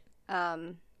 Right.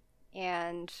 And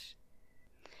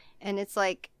it's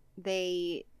like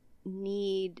they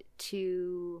need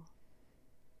to,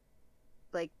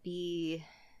 like, be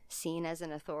seen as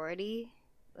an authority.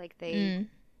 Like,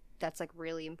 that's, like,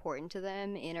 really important to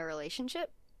them in a relationship.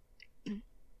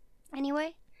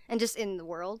 Anyway. And just in the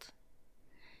world.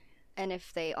 And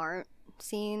if they aren't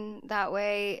seen that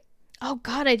way... Oh,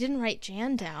 God, I didn't write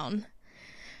Jan down.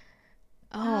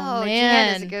 Oh, man.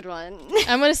 Jan is a good one.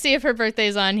 I'm going to see if her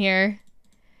birthday's on here.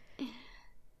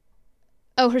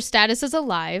 Oh, her status is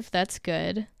alive. That's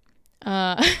good.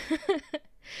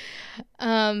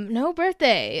 No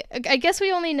birthday. I guess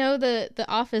we only know the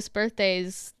office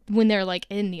birthdays when they're, like,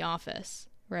 in the office,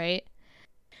 right?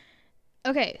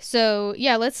 Okay, so,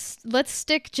 yeah, let's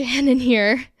stick Jan in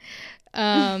here.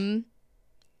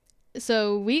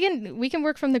 So we can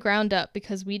work from the ground up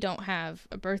because we don't have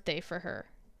a birthday for her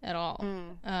at all.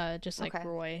 Just like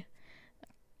Roy.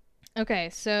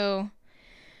 Okay, so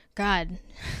God,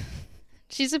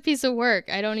 she's a piece of work.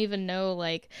 I don't even know,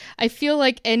 like, I feel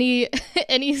like any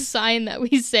sign that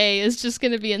we say is just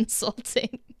gonna be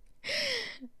insulting.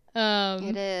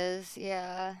 It is,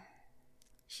 yeah.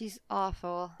 She's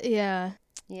awful. Yeah.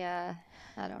 Yeah,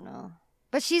 I don't know.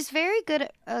 But she's very good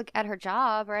at her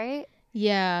job, right?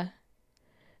 Yeah.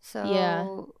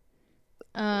 So,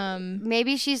 yeah.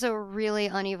 Maybe she's a really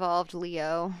unevolved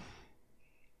Leo.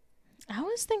 I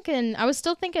was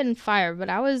still thinking fire, but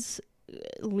I was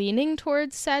leaning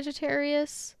towards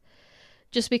Sagittarius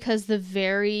just because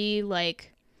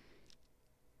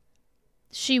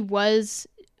she was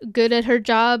good at her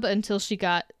job until she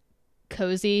got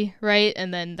cozy, right?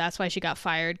 And then that's why she got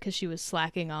fired, because she was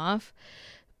slacking off.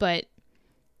 But,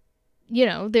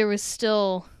 there was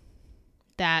still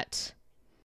that...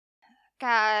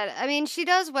 God, I mean, she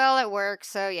does well at work,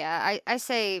 so yeah, I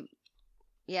say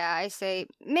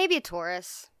maybe a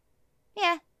Taurus.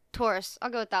 Yeah, Taurus. I'll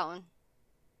go with that one.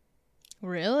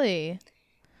 Really?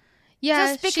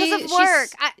 Yeah, just because of work.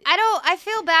 I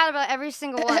feel bad about every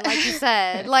single one, like you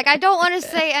said. Like, I don't want to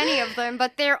say any of them,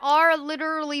 but there are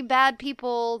literally bad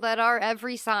people that are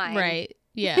every sign. Right.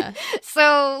 Yeah.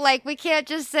 So, like, we can't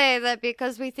just say that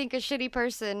because we think a shitty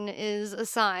person is a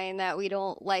sign that we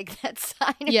don't like that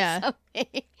sign or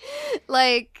something.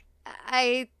 Like,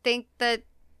 I think that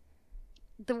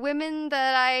the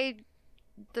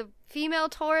female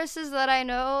Tauruses that I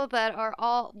know that are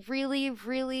all really,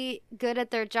 really good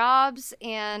at their jobs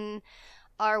and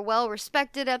are well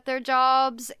respected at their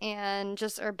jobs and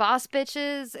just are boss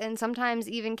bitches and sometimes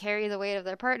even carry the weight of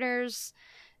their partners,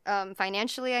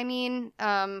 financially, I mean,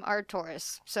 are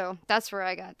Taurus. So that's where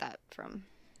I got that from.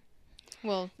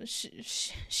 Well,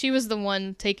 she was the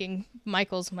one taking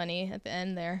Michael's money at the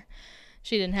end there.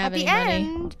 She didn't have any money. At the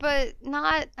end, but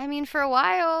not, I mean, for a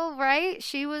while, right?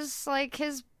 She was like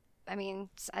his, I mean...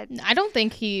 I don't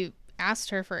think he asked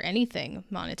her for anything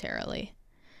monetarily.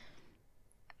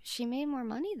 She made more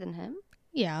money than him.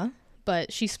 Yeah,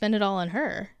 but she spent it all on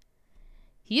her.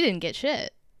 He didn't get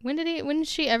shit. When did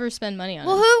she ever spend money on him?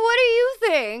 Well, what do you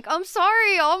think? I'm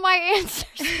sorry, all my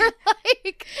answers are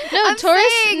like...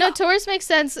 Taurus makes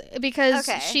sense because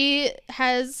she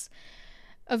has...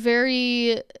 a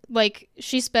very, like,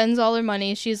 she spends all her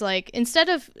money. She's like, instead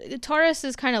of, Taurus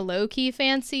is kind of low-key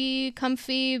fancy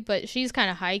comfy, but she's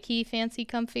kind of high-key fancy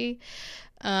comfy.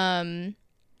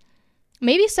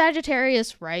 Maybe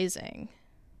Sagittarius rising.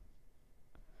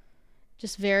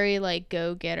 Just very, like,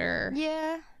 go-getter.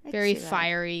 Yeah. Very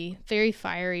fiery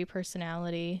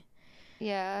personality.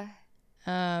 Yeah.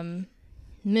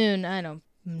 Moon, I don't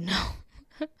know.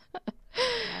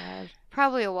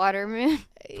 Probably a water moon.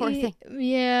 Poor thing.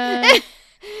 Yeah.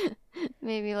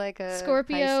 Maybe like a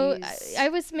Scorpio. Pisces. I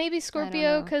was maybe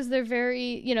Scorpio because they're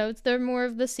very, they're more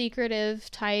of the secretive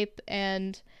type,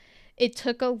 and it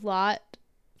took a lot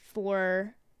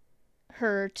for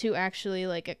her to actually,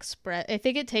 like, express. I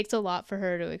think it takes a lot for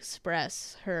her to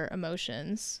express her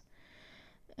emotions.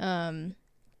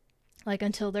 Like,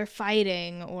 until they're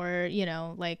fighting, or,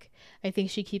 like, I think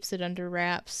she keeps it under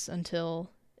wraps until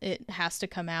it has to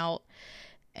come out.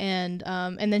 And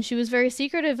then she was very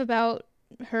secretive about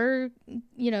her,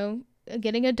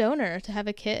 getting a donor to have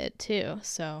a kid too.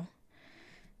 So,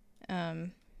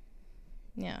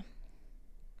 yeah.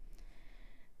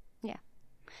 Yeah.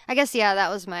 I guess, yeah, that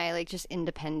was my, like, just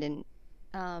independent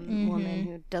woman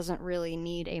who doesn't really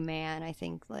need a man. I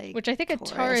think like which I think Taurus.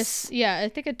 a Taurus, I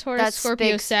think a Taurus, That's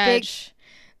Scorpio, Sag,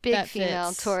 big that female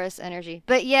fits. Taurus energy.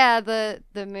 But yeah, the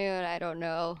moon, I don't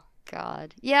know.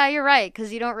 God. Yeah, you're right,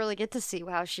 because you don't really get to see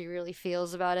how she really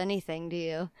feels about anything, do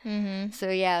you? Mm-hmm. So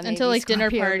yeah, maybe Until like dinner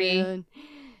Scorpio party. moon.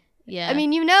 Yeah. I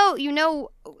mean, you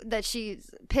know that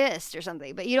she's pissed or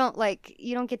something, but you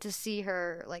don't get to see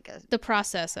her like the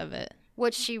process of it.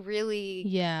 What she really.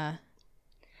 Yeah.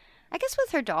 I guess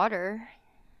with her daughter.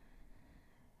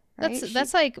 Right?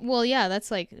 That's like, well, yeah,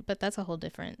 that's like, but that's a whole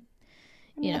different.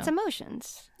 I mean, it's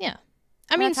emotions. Yeah.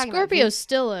 I mean, Scorpio's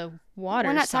still a water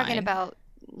sign. We're not talking about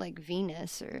like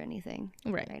Venus or anything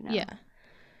right now. Yeah.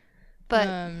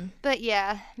 But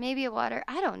yeah, maybe a water.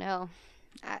 I don't know.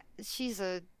 Like you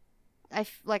said, I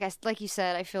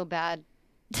feel bad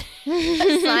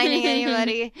assigning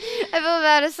anybody. I feel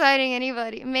bad assigning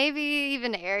anybody. Maybe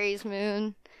even Aries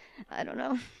moon. I don't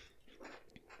know.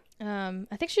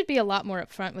 I think she'd be a lot more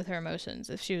upfront with her emotions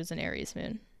if she was an Aries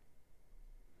moon.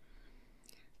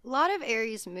 A lot of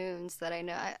Aries moons that I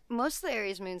know, most of the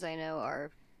Aries moons I know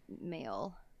are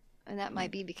male. And that might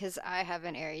be because I have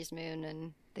an Aries moon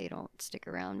and they don't stick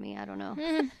around me. I don't know.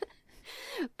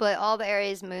 But all the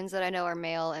Aries moons that I know are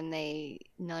male, and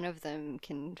none of them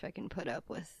can fucking put up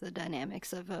with the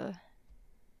dynamics of a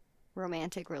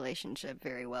romantic relationship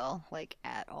very well, like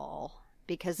at all,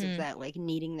 because of that, like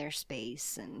needing their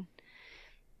space and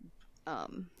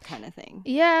kind of thing.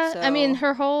 Yeah, so, I mean,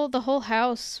 the whole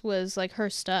house was like her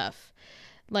stuff.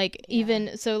 Like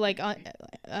even so, like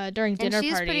during dinner party, and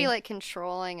she's pretty like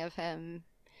controlling of him.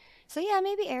 So yeah,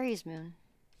 maybe Aries moon.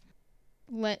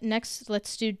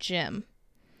 Let's do Jim.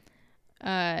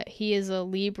 He is a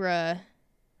Libra,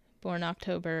 born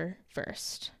October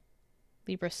 1st.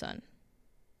 Libra sun.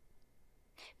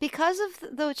 Because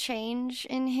of the change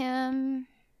in him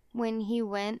when he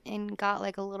went and got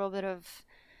like a little bit of,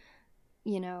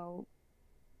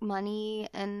 money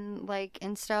and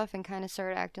stuff and kind of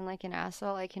started acting like an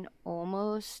asshole, I can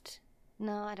almost...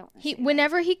 No, I don't.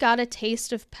 Whenever he got a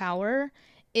taste of power,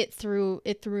 it threw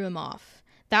him off.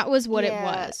 That was what it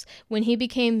was. When he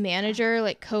became manager,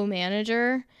 like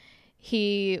co-manager,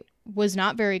 he was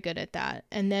not very good at that.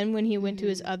 And then when he went to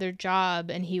his other job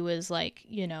and he was like,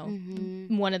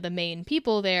 one of the main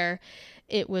people there,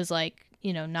 it was like,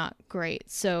 not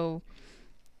great. So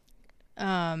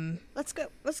let's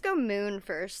go moon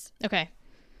first. Okay.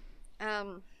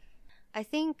 I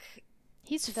think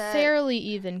he's fairly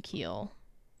even keel.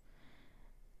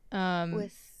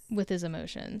 With his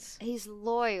emotions. He's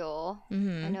loyal. I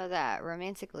know that.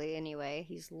 Romantically, anyway.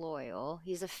 He's loyal.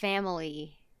 He's a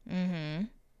family.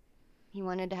 He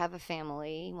wanted to have a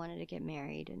family. He wanted to get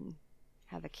married and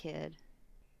have a kid.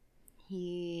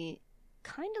 He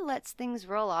kind of lets things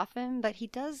roll off him, but he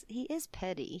is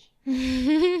petty.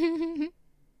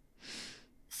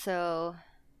 So,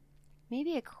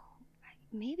 maybe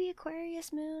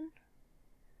Aquarius moon?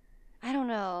 I don't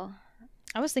know.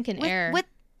 I was thinking air.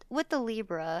 With the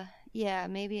Libra, yeah,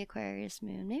 maybe Aquarius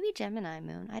moon, maybe Gemini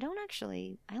moon. I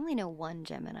only know one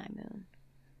Gemini moon.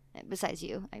 Besides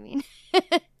you, I mean.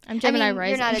 I'm Gemini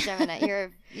rising. You're not a Gemini.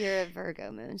 You're a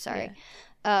Virgo moon. Sorry.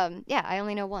 Yeah, I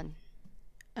only know one.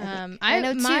 I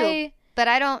know two, but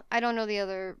I don't know the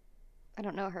other. I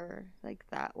don't know her like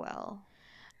that well.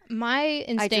 My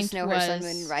instinct I just know her sun,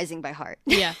 moon, rising by heart.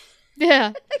 Yeah.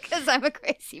 Yeah. Because I'm a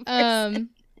crazy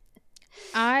person.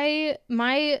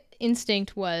 My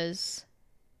instinct was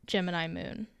Gemini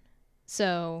moon.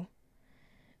 So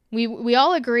we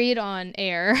all agreed on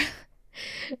air.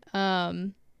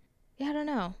 Yeah, I don't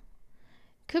know.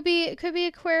 Could be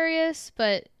Aquarius,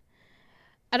 but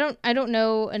I don't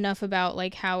know enough about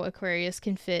like how Aquarius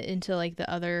can fit into like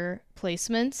the other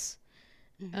placements.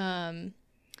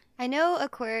 I know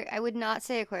I would not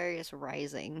say Aquarius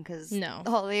rising, because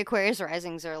all the Aquarius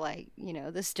risings are like,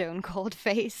 the stone cold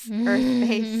face, earth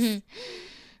face.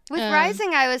 With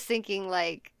rising, I was thinking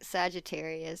like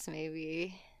Sagittarius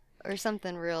maybe, or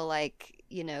something real like,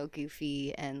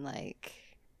 goofy and like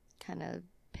kind of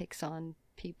picks on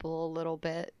people a little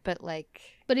bit, but like.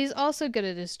 But he's also good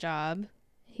at his job.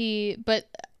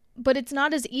 But it's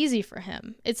not as easy for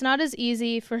him. It's not as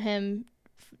easy for him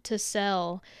to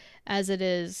sell as it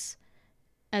is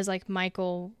as like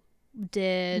Michael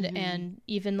did, and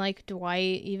even like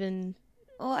Dwight, even.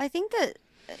 Well, I think that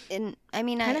kind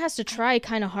of has to try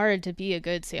kind of hard to be a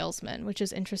good salesman, which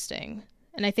is interesting,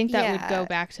 and I think that would go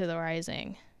back to the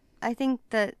rising. I think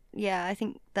that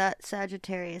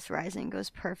Sagittarius rising goes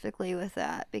perfectly with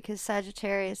that, because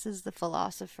Sagittarius is the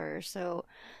philosopher, so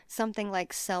something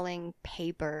like selling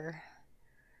paper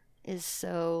is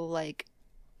so like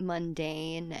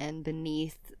mundane and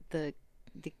beneath the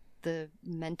the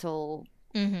mental.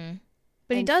 Mm-hmm.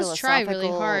 But he does try really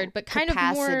hard, but kind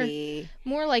capacity. of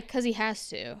more like because he has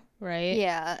to, right?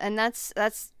 Yeah, and that's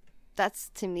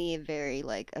to me a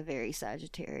very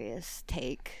Sagittarius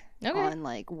take on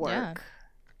like work.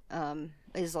 Yeah.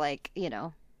 Is like, you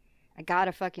know, I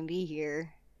gotta fucking be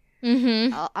here.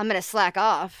 Mm-hmm. I'm gonna slack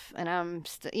off, and I'm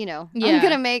you know, I'm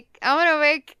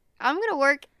gonna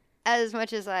work as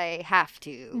much as I have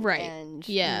to, right? And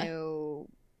you know,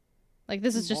 like,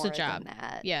 this is just a job.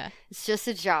 Yeah, it's just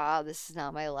a job. This is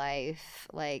not my life.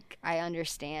 Like, I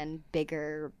understand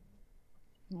bigger,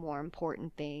 more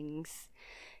important things.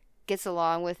 Gets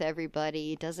along with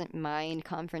everybody. Doesn't mind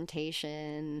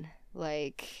confrontation.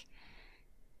 Like,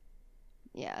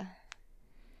 yeah.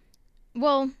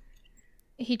 Well,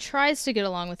 he tries to get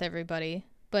along with everybody,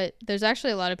 but there's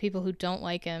actually a lot of people who don't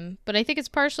like him. But I think it's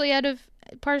partially out of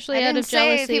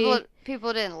jealousy.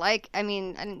 People didn't like. I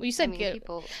mean, well, you said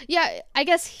people. Yeah, I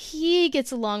guess he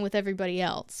gets along with everybody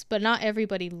else, but not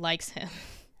everybody likes him.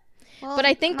 Well, but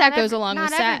I think that goes along with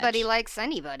Sag. Not everybody likes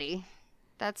anybody.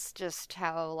 That's just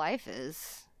how life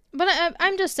is. But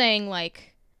I'm just saying,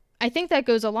 like, I think that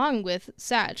goes along with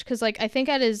Sag, because, like, I think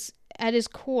at his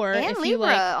core, and if Libra, you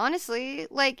like, honestly,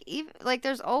 like, even like,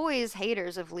 there's always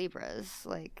haters of Libras,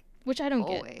 like, which I don't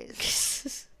get.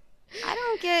 I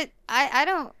don't get. I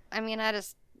don't. I mean, I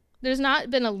just. There's not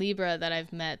been a Libra that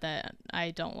I've met that I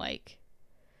don't like.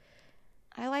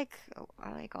 I like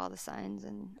all the signs,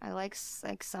 and I like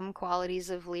some qualities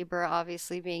of Libra.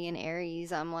 Obviously, being an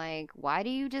Aries, I'm like, why do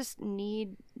you just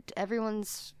need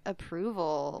everyone's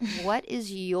approval? What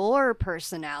is your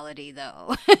personality,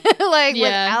 though? Like,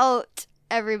 without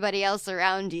everybody else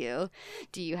around you,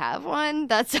 do you have one?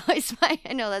 That's always I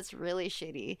know that's really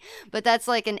shitty, but that's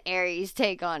like an Aries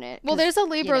take on it. Well, there's a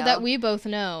Libra that we both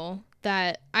know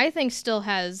that I think still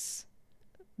has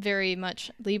very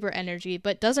much Libra energy,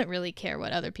 but doesn't really care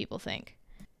what other people think.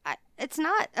 It's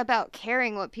not about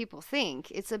caring what people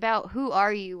think. It's about who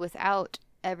are you without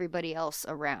everybody else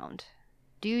around.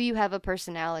 Do you have a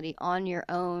personality on your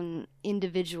own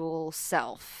individual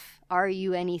self? Are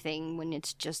you anything when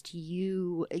it's just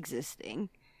you existing?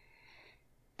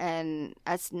 And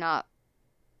that's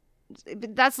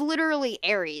literally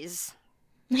Aries.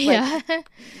 Yeah.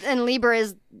 And Libra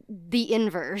is the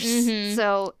inverse. Mm-hmm.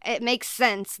 So it makes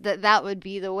sense that would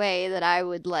be the way that I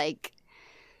would like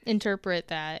interpret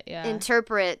that. Yeah.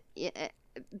 Interpret,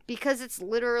 because it's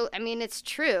literally, I mean, it's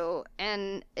true,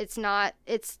 and it's not,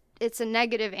 it's a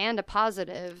negative and a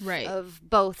positive of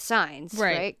both signs,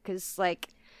 right? Because, like,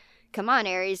 come on,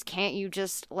 Aries, can't you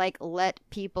just, like, let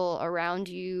people around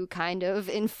you kind of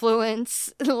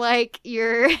influence, like,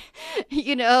 your,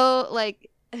 you know, like,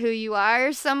 who you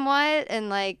are somewhat, and,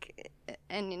 like,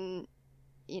 and,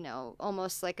 you know,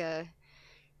 almost like a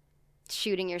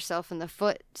shooting yourself in the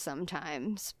foot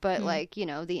sometimes, but like, you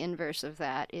know, the inverse of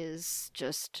that is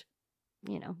just,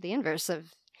 you know, the inverse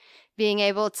of being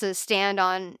able to stand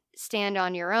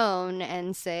on your own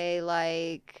and say,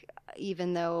 like,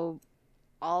 even though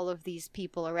all of these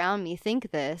people around me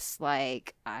think this,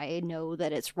 like, I know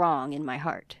that it's wrong in my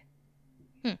heart.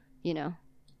 You know,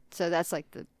 so that's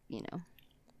like the, you know,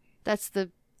 that's the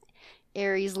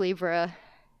Aries Libra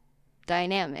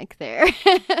dynamic there.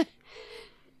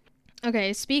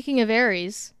 Okay, speaking of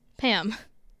Aries, Pam.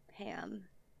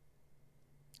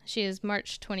 She is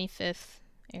March 25th,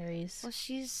 Aries. Well,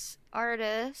 she's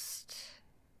artist.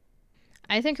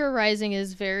 I think her rising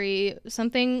is very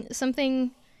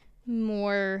something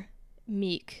more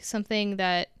meek, something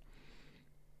that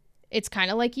it's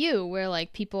kind of like you, where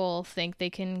like people think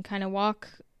they can kind of walk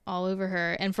all over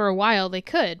her, and for a while they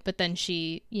could, but then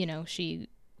she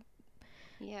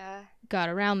got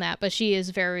around that. But she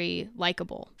is very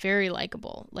likable.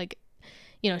 Like,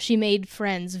 you know, she made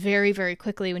friends very, very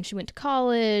quickly when she went to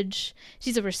college.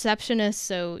 She's a receptionist,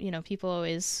 so, you know, people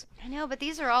always... I know, but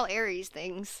these are all Aries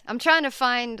things. I'm trying to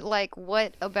find, like,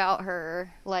 what about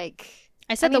her, like...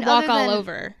 I said the walk all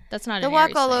over. That's not an Aries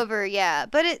walk all thing. Over, yeah.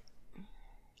 But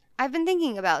I've been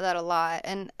thinking about that a lot,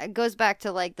 and it goes back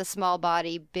to, like, the small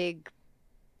body, big,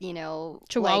 you know...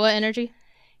 Chihuahua energy?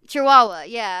 Chihuahua,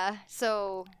 yeah.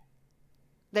 So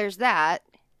there's that.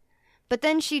 But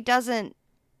then she doesn't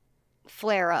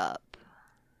flare up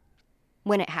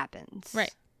when it happens.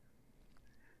 Right.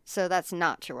 So that's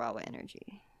not Chihuahua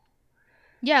energy.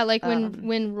 Yeah, like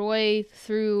when Roy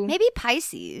threw... Maybe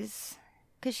Pisces.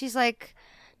 Because she's, like,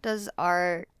 does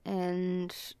art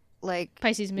and, like...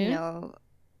 Pisces moon? You know...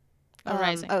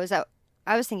 Rising. Oh, is that...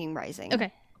 I was thinking rising.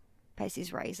 Okay.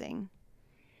 Pisces rising.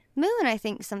 Moon, I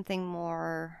think something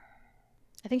more...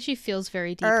 I think she feels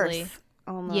very deeply. Earth.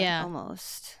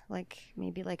 Almost. Like,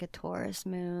 maybe like a Taurus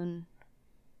moon.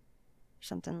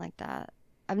 something like that.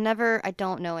 I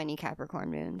don't know any Capricorn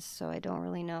moons, so I don't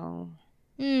really know.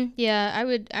 Yeah,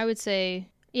 I would say,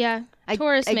 yeah,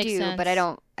 Taurus I makes do, sense. but I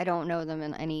don't know them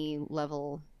in any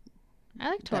level. I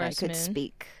like that Taurus I could moon.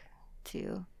 speak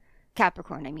to.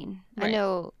 Capricorn, I mean. Right.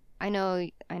 I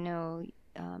know.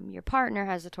 Your partner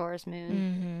has a Taurus moon.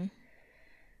 Mm-hmm.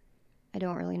 I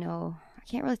don't really know. I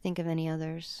can't really think of any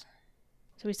others.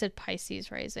 So we said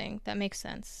Pisces rising. That makes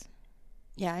sense.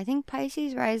 Yeah, I think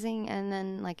Pisces rising and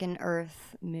then like an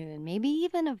Earth moon. Maybe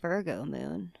even a Virgo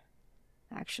moon,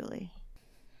 actually.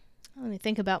 Let me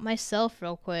think about myself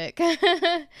real quick.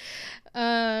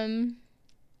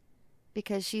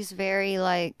 Because she's very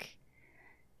like,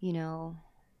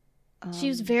 she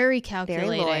was very calculating.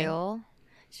 Very loyal.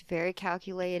 She's very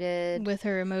calculated. With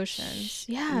her emotions.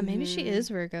 Yeah, maybe she is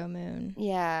Virgo moon.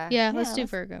 Yeah. Yeah, let's do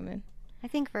Virgo moon. I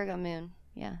think Virgo moon.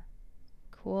 Yeah.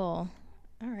 Cool.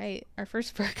 All right. Our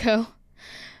first Virgo.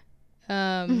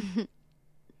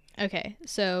 Okay,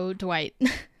 so Dwight.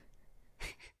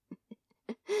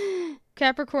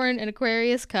 Capricorn and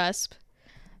Aquarius cusp.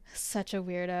 Such a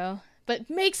weirdo. But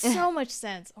makes so much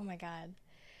sense. Oh my god.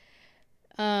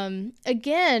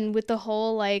 Again, with the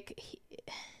whole like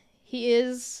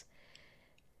he's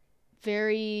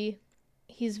very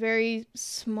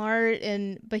smart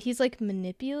but he's like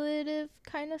manipulative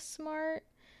kind of smart.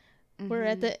 Where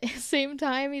at the same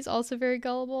time he's also very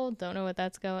gullible. Don't know what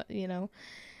that's going.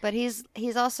 But he's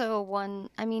also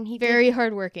very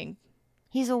hardworking.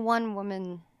 He's a one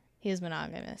woman. He is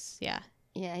monogamous. Yeah.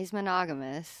 Yeah, he's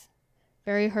monogamous.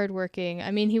 Very hardworking.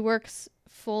 I mean, he works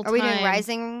full time. Are we doing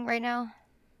rising right now?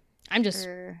 I'm just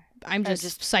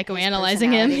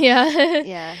psychoanalyzing him. Yeah.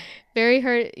 Yeah. Very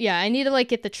hard. Yeah, I need to like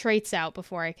get the traits out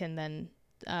before I can then.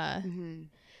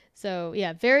 So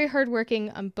yeah, very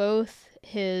hardworking on both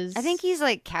his. I think he's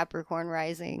like Capricorn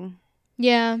rising.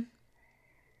 Yeah.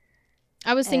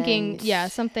 I was thinking,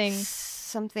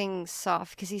 something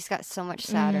soft because he's got so much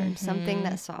Saturn. Something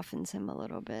that softens him a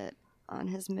little bit on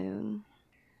his moon.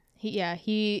 He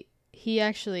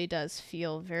actually does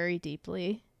feel very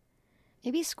deeply.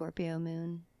 Maybe Scorpio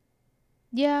moon.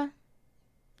 Yeah,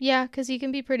 because he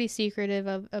can be pretty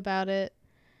secretive about it.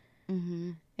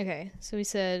 Okay, so we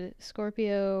said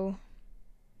Scorpio.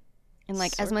 And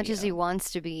like as much as he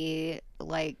wants to be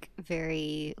like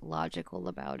very logical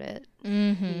about it,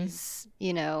 he's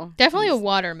definitely a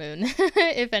water moon,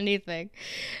 if anything.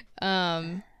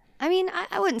 I mean,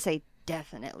 I wouldn't say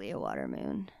definitely a water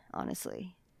moon,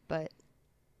 honestly, but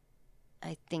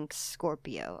I think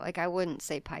Scorpio. Like I wouldn't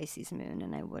say Pisces moon,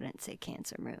 and I wouldn't say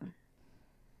Cancer moon.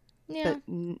 Yeah,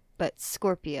 but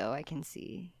Scorpio I can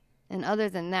see, and other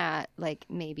than that, like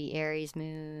maybe Aries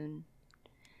moon.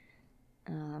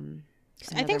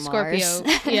 I think Scorpio.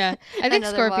 Mars. Yeah, I think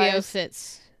Scorpio Mars.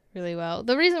 fits really well.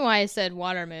 The reason why I said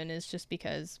water moon is just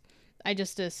because I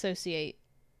just associate,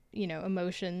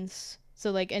 emotions. So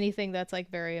like anything that's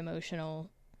like very emotional,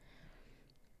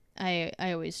 I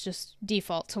always just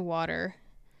default to water.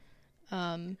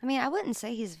 I mean, I wouldn't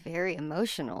say he's very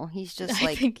emotional. He's just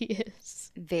I think he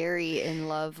is very in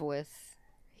love with.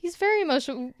 He's very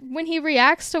emotional when he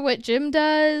reacts to what Jim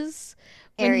does.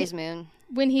 Aries moon.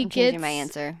 When he I'm changing my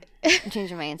answer.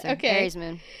 Okay. Aries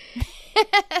moon.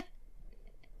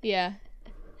 Yeah.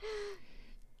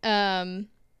 And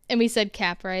we said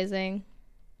Cap rising.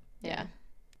 Yeah.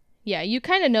 Yeah, you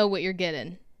kind of know what you're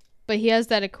getting. But he has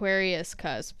that Aquarius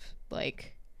cusp,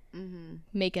 like,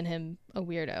 making him a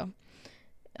weirdo.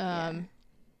 And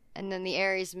then the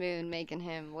Aries moon making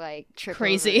him, like, trip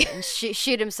crazy. over and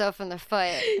shoot himself in the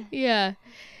foot. Yeah.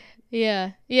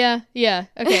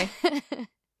 Okay.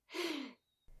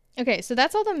 Okay, so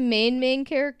that's all the main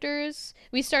characters.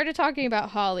 We started talking about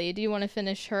Holly. Do you want to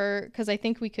finish her? Because I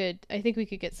think we could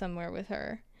get somewhere with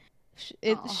her.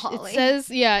 It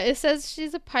says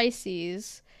she's a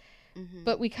Pisces,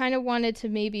 but we kind of wanted to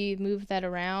maybe move that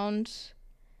around.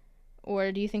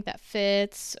 Or do you think that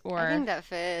fits? Or I think that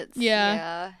fits.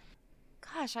 Yeah.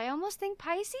 Gosh, I almost think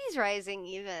Pisces rising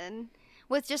even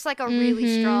with just like a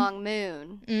really strong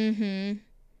moon.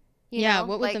 Yeah,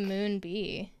 what would the moon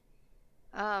be?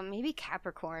 Maybe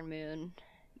Capricorn moon,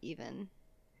 even.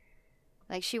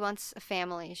 Like, she wants a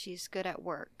family. She's good at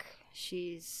work.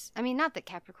 Not that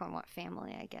Capricorn want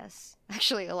family, I guess.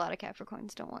 Actually, a lot of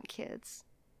Capricorns don't want kids.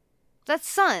 That's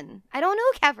Sun. I don't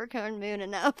know Capricorn moon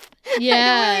enough. Yeah. I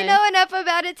don't really know enough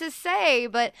about it to say,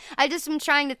 but I just am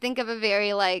trying to think of a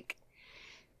very, like,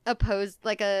 opposed,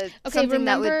 like something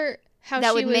that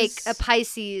would make a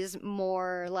Pisces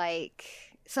more, like,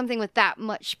 something with that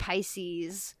much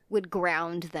Pisces would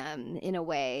ground them in a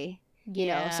way. You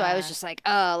know, so I was just like,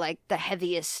 oh, like the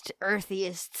heaviest,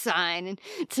 earthiest sign, and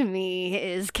to me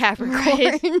is Capricorn.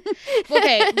 Right.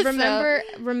 Okay,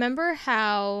 remember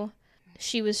how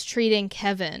she was treating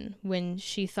Kevin when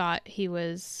she thought he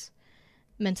was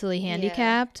mentally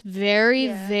handicapped?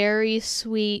 Very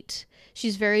sweet.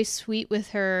 She's very sweet with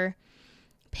her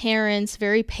parents,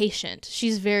 very patient.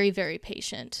 She's very, very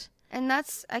patient. And I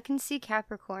can see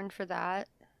Capricorn for that.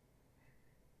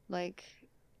 Like,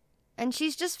 and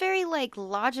she's just very, like,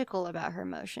 logical about her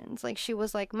emotions. Like, she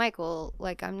was like, Michael,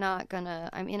 like, I'm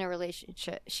in a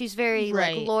relationship. She's very,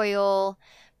 like, loyal,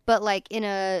 but, like, in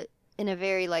a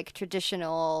very, like,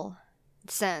 traditional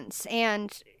sense.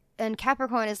 And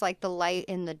Capricorn is, like, the light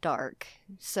in the dark.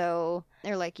 So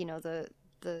they're, like, you know, the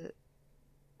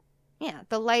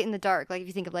light and the dark. Like, if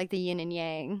you think of, like, the yin and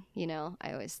yang, you know,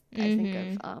 I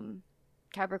think of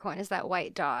Capricorn is that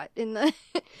white dot in the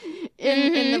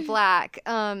in the black.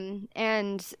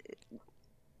 And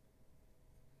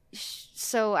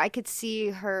so I could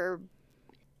see her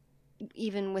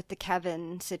even with the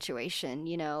Kevin situation,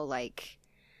 you know, like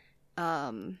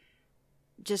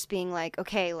just being like,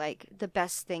 okay, like the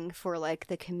best thing for like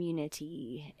the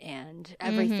community and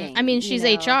everything. I mean, she's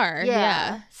HR.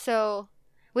 Yeah. So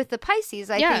with the Pisces,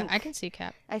 I think I can see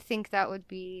Cap. I think that would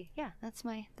be that's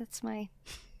my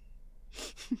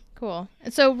cool.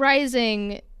 So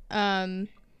rising, do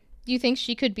you think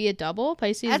she could be a double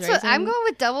Pisces? That's rising? what I'm going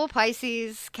with. Double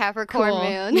Pisces Capricorn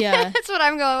moon. Yeah, that's what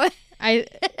I'm going with.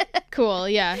 Cool.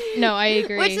 Yeah. No, I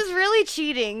agree. Which is really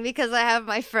cheating because I have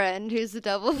my friend who's a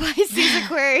double Pisces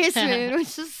Aquarius moon,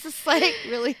 which is just like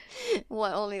really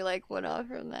only like one off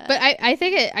from that. But I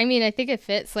think it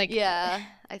fits. Like, yeah,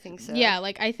 I think so. Yeah,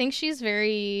 like I think she is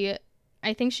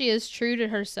true to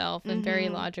herself and very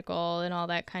logical and all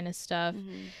that kind of stuff.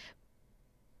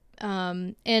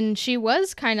 And she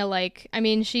was kind of like, I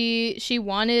mean, she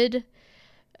wanted,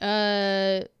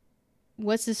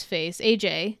 what's his face,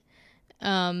 AJ,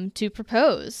 to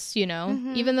propose, you know,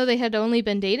 even though they had only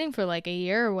been dating for like a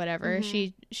year or whatever.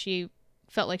 She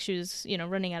felt like she was, you know,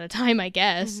 running out of time, I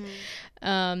guess,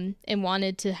 and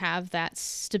wanted to have that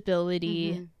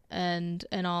stability and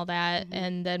all that.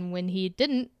 And then when he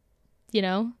didn't, you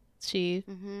know, she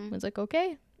was like,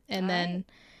 okay. And then,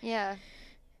 yeah.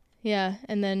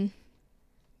 And then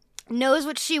knows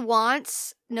what she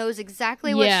wants, knows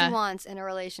exactly what she wants in a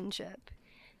relationship.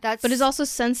 But is also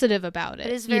sensitive about it.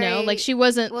 Is very, you know, like she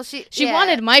wasn't, she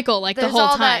wanted Michael like the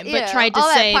whole time, but tried to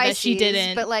say that she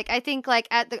didn't. But like, I think like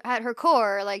at her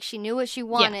core, like she knew what she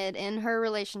wanted in her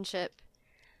relationship,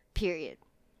 period.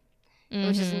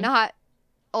 Which is not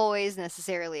always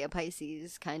necessarily a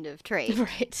Pisces kind of trait.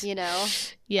 Right. You know?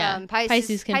 Yeah.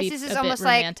 Pisces can be is a almost bit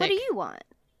romantic. like, what do you want?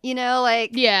 You know,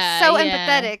 like, so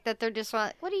empathetic that they're just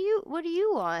like, what do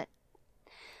you want?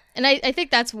 And I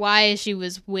think that's why she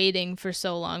was waiting for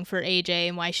so long for AJ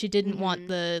and why she didn't want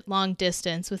the long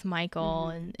distance with Michael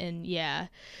and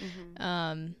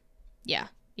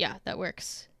that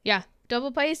works. Yeah.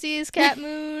 Double Pisces, Cat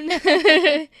Moon.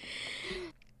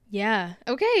 Yeah.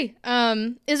 Okay.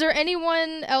 Is there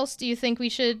anyone else do you think we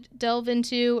should delve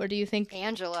into, or do you think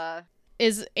Angela?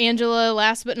 Is Angela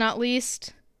last but not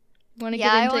least? Want to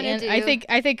get into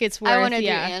I think it's worth. I want to do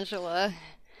Angela.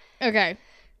 Okay.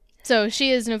 So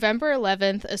she is November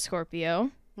 11th, a Scorpio.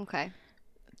 Okay.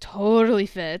 Totally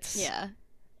fits. Yeah.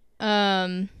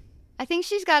 I think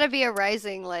she's got to be a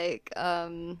rising like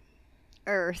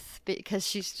Earth because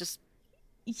she's just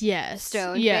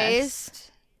stone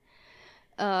faced.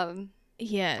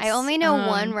 Yes. I only know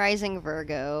one rising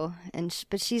Virgo,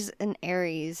 but she's an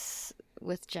Aries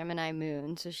with Gemini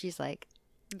moon, so she's like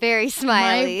very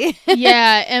smiley.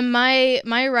 And my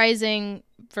rising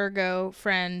Virgo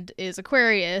friend is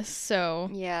Aquarius, so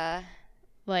yeah,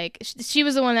 like she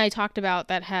was the one I talked about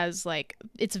that has like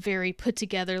it's very put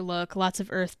together look, lots of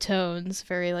earth tones,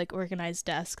 very like organized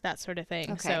desk, that sort of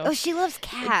thing. Okay. So she loves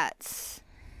cats.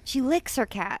 She licks her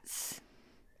cats.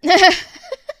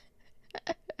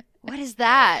 What is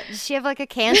that? Does she have like a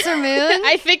Cancer moon?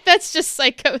 I think that's just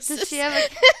psychosis. Does she have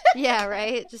yeah,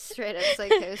 right? Just straight up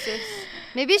psychosis.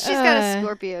 Maybe she's got a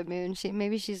Scorpio moon.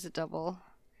 Maybe she's a double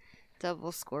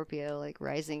Scorpio, like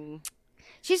rising.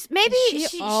 She's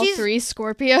all three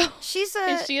Scorpio.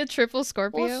 Is she a triple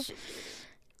Scorpio? Well,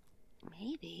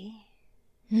 maybe.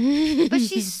 But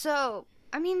she's so.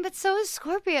 I mean, but so is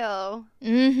Scorpio.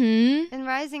 And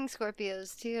rising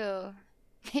Scorpios too.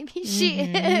 Maybe she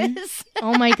is.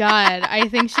 Oh my god, I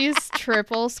think she's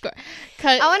triple Scorpio.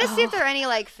 I want to see if there are any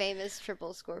like famous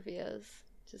triple Scorpios.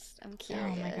 I'm curious.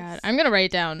 Oh my god, I'm gonna write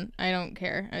it down. I don't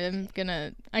care.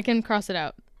 I can cross it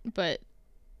out. But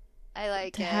I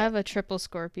like to have a triple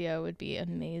Scorpio would be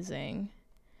amazing.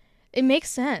 It makes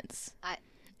sense. I-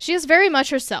 She is very much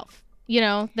herself. You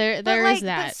know, there like, is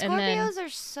that. But and then Scorpios are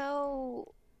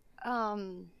so,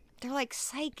 they're like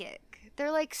psychic.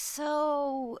 They're like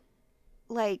so,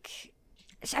 like,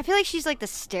 I feel like she's like the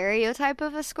stereotype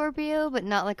of a Scorpio, but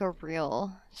not like a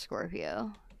real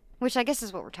Scorpio, which I guess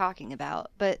is what we're talking about.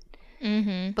 But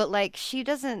like she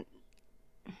doesn't.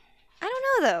 I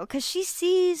don't know though, because she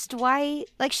sees Dwight.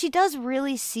 Like she does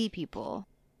really see people,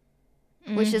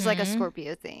 which is like a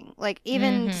Scorpio thing. Like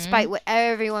even despite what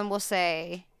everyone will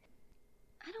say,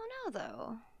 I don't know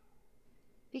though,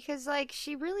 because like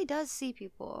she really does see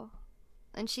people.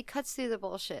 And she cuts through the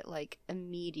bullshit, like,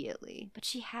 immediately. But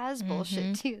she has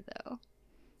bullshit, too, though.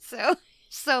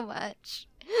 So much.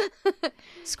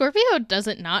 Scorpio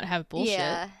doesn't not have bullshit.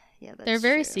 Yeah, that's They're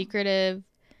very true. secretive.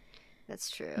 That's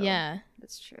true. Yeah.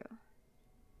 That's true.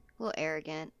 A little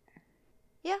arrogant.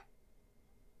 Yeah.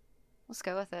 Let's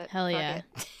go with it. Hell Fuck yeah.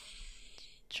 it.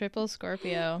 Triple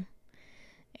Scorpio.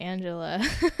 Angela.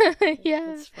 Yeah.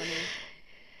 That's funny.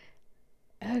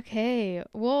 Okay.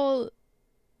 Well,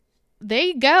 there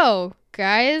you go,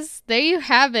 guys. There you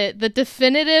have it. The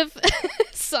definitive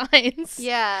signs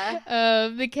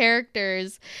of the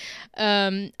characters.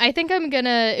 I think I'm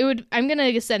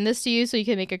gonna send this to you so you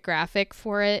can make a graphic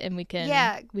for it, and we can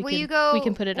we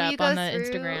can put it up on the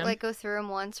Instagram. Like go through them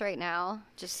once right now,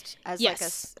 just as like a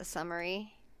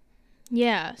summary.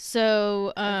 Yeah.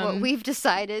 So what we've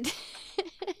decided.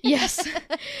 Yes.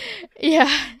 Yeah.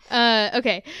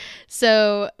 Okay.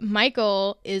 So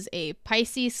Michael is a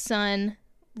Pisces sun,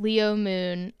 Leo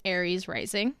moon, Aries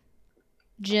rising.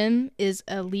 Jim is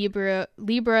a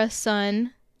Libra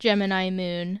sun, Gemini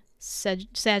moon,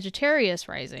 Sagittarius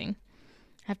rising.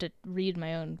 I have to read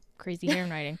my own crazy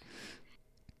handwriting.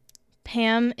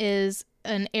 Pam is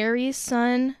an Aries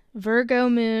sun, Virgo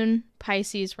moon,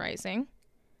 Pisces rising.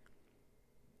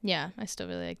 Yeah, I still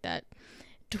really like that.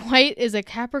 Dwight is a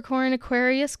Capricorn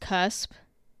Aquarius cusp.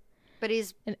 But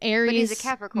he's an Aries. But he's a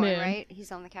Capricorn, moon. Right?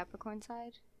 He's on the Capricorn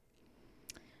side.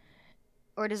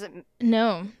 Or does it?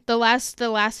 No, the last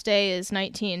day is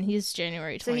 19. He's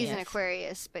January 20th. So he's an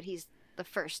Aquarius, but he's the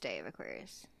first day of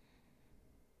Aquarius.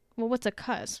 Well, what's a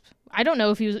cusp? I don't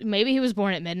know if maybe he was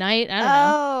born at midnight. I don't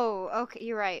know. Oh, okay,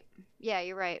 you're right. Yeah,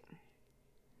 you're right.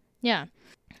 Yeah.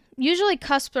 Usually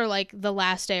cusps are like the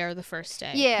last day or the first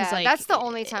day. Yeah, like, that's the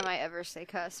only time I ever say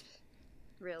cusp.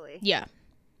 Really. Yeah.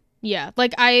 Yeah.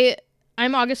 Like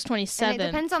I'm August 27th. And it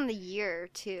depends on the year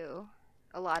too.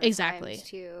 A lot of times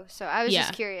too. So I was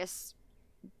just curious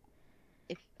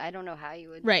if I don't know how you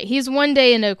would. Right. He's one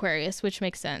day in Aquarius, which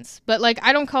makes sense. But like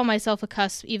I don't call myself a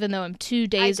cusp even though I'm 2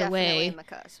 days away. I definitely am a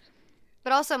cusp.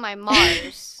 But also my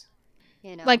Mars,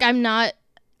 you know. Like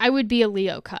I would be a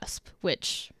Leo cusp,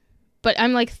 but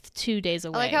I'm like 2 days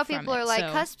away. I like how from people it, are like,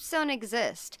 so. cusps don't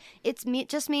exist. It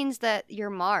just means that you're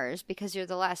Mars because you're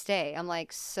the last day. I'm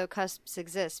like, so cusps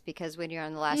exist because when you're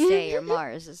on the last day, you're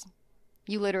Mars.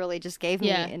 You literally just gave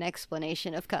me an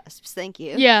explanation of cusps. Thank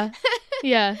you. Yeah.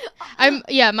 Yeah.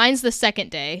 Mine's the second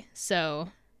day. So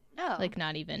like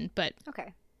not even, but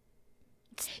okay.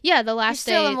 Yeah, the last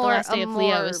day of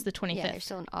Leo is the 25th. Yeah, you're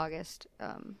still in August.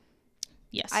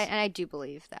 Yes. I do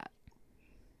believe that.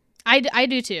 I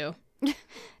do too.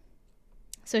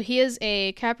 So he is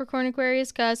a Capricorn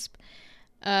Aquarius cusp.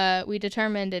 We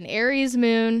determined an Aries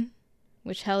moon,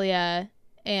 which hell yeah,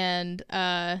 and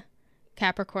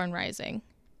Capricorn rising.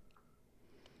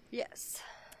 Yes.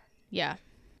 Yeah.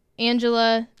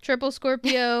 Angela, triple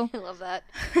Scorpio. I love that.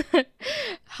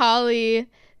 Holly,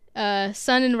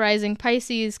 sun and rising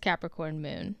Pisces, Capricorn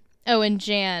moon. Oh, and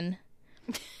Jan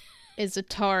is a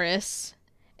Taurus.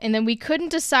 And then we couldn't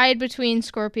decide between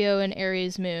Scorpio and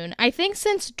Aries moon. I think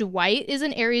since Dwight is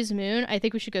an Aries moon, I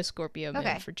think we should go Scorpio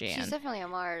moon for Jan. She's definitely a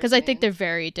Mars. Because I think they're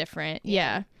very different.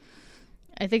 Yeah.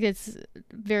 I think it's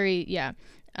very,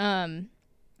 and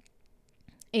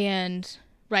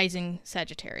rising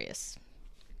Sagittarius.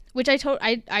 Which I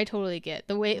totally get.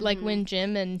 The way, like, when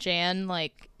Jim and Jan,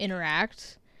 like,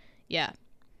 interact. Yeah.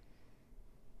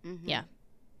 Mm-hmm. Yeah.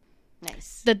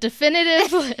 Nice. The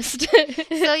definitive list.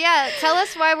 So yeah, tell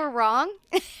us why we're wrong.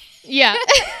 Yeah.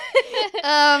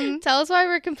 Tell us why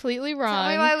we're completely wrong.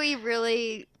 Tell me why we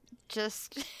really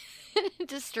just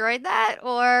destroyed that,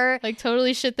 or like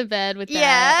totally shit the bed with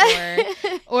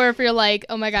that. Or if you're like,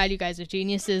 oh my god, you guys are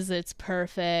geniuses, it's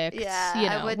perfect. Yeah. You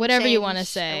know, whatever you want to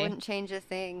say. I wouldn't change a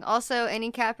thing. Also,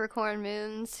 any Capricorn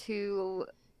moons who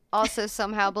also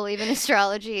somehow believe in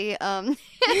astrology,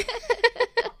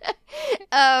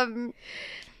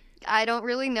 I don't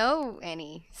really know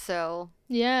any, so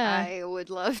yeah, I would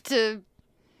love to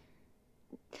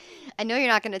I know you're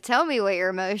not going to tell me what your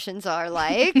emotions are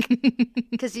like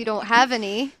because you don't have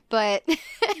any, but but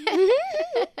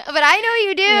I know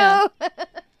you do.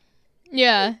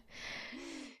 Yeah.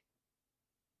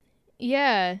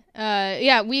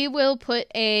 Yeah, we will put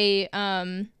a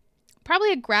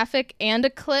probably a graphic and a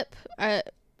clip.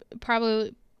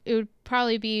 Probably it would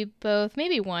probably be both,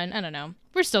 maybe one. I don't know.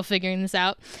 We're still figuring this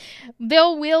out.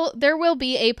 There will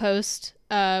be a post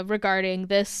regarding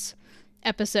this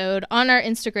episode on our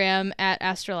Instagram at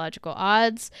Astrological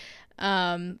Odds.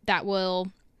 That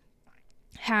will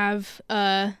have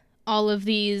all of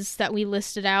these that we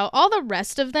listed out. All the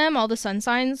rest of them, all the sun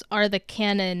signs, are the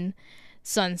canon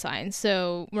sun signs.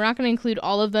 So we're not going to include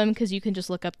all of them because you can just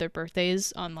look up their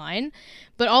birthdays online.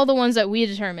 But all the ones that we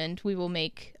determined, we will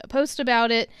make a post about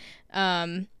it.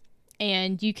 And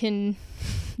you can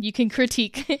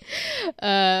critique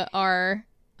our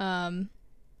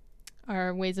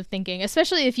ways of thinking,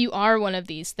 especially if you are one of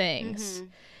these things.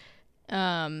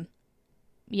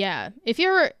 Yeah, if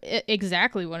you're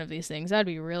exactly one of these things, that'd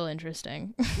be real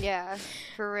interesting. Yeah,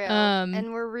 for real.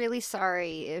 And we're really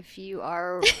sorry if you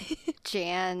are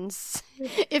Jan's.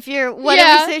 If you're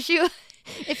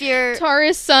if you're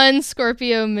Taurus Sun,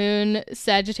 Scorpio Moon,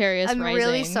 Sagittarius I'm rising.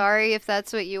 really sorry if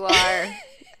that's what you are.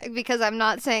 Because I'm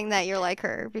not saying that you're like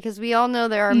her. Because we all know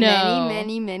there are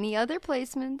many other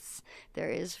placements. There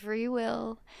is free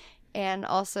will. And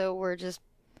also we're just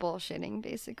bullshitting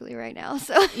basically right now.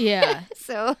 So yeah.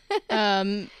 So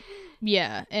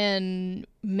yeah, and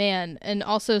man, and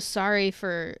also sorry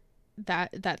for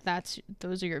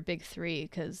those are your big three,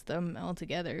 because them all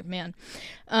together, man.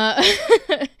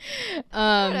 I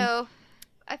don't know.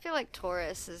 I feel like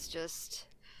Taurus is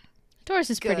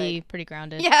pretty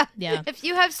grounded. Yeah. Yeah. If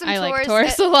you have some I Taurus, like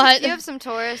Taurus a lot. If you have some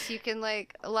Taurus, you can a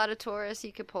lot of Taurus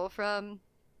you could pull from.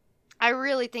 I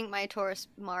really think my Taurus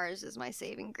Mars is my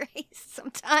saving grace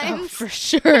sometimes. Oh, for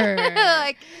sure.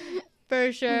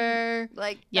 For sure.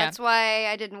 That's why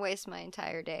I didn't waste my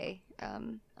entire day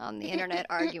on the internet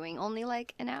arguing only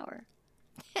an hour.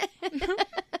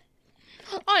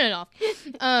 On and off.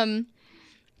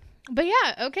 But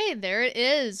yeah, okay, there it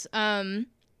is.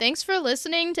 Thanks for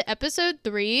listening to episode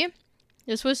 3.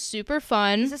 This was super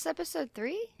fun. Is this episode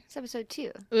 3? It's episode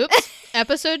 2. Oops.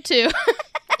 Episode 2.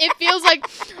 It feels like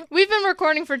we've been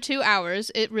recording for 2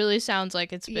 hours. It really sounds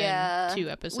like it's been 2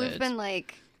 episodes. We've been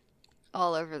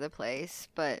all over the place,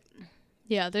 but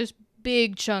yeah, there's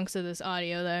big chunks of this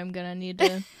audio that I'm gonna need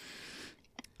to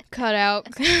cut out.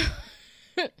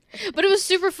 But it was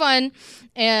super fun,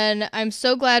 and I'm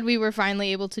so glad we were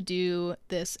finally able to do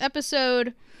this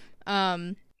episode.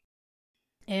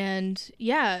 And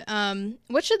yeah,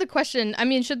 what should the question? I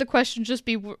mean, should the question just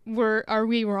be, are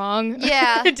we wrong?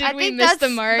 Yeah, Did we miss the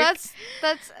mark?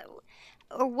 That's.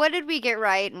 What did we get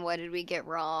right and what did we get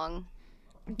wrong?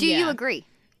 Do you agree?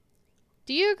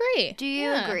 Do you agree? Do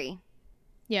you agree?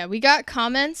 Yeah, we got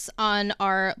comments on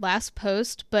our last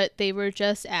post, but they were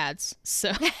just ads.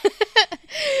 So,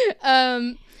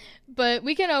 but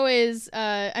we can always,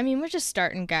 I mean, we're just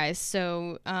starting, guys.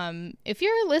 So, if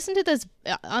you're listening to this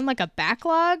on a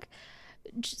backlog,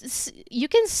 you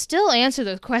can still answer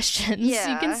those questions.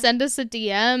 Yeah. You can send us a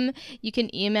DM. You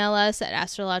can email us at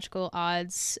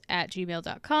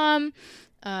astrologicalodds@gmail.com.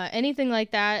 Anything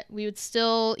like that. We would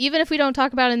still, even if we don't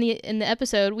talk about it in the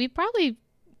episode, we probably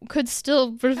could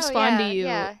still respond to you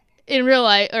in real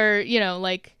life, or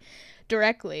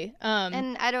directly.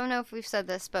 And I don't know if we've said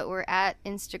this, but we're at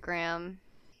Instagram.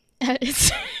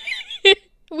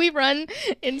 We run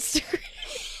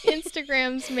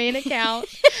Instagram's main account.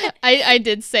 I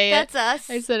did say That's us.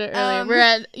 I said it earlier.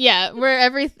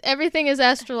 We're everything is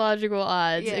Astrological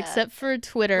Odds except for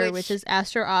Twitter, which is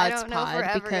Astro Odds Pod.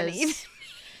 Because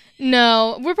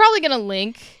no, we're probably gonna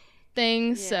link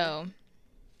things. Yeah. So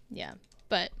yeah,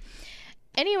 but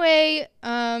anyway,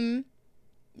 hope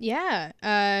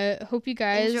you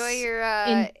guys enjoy your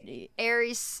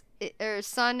Aries, or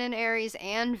Sun in Aries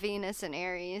and Venus in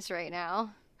Aries right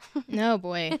now. No,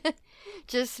 boy.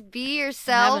 Just be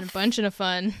yourself. I'm having a bunch of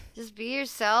fun. Just be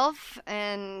yourself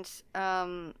and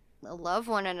love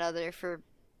one another for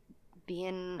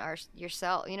being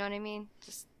yourself. You know what I mean?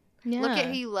 Just look at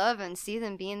who you love and see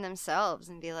them being themselves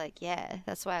and be like, yeah,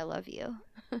 that's why I love you.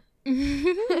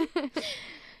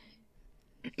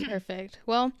 Perfect.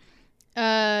 Well,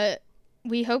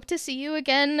 we hope to see you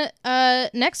again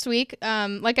next week.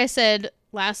 Like I said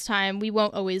last time, we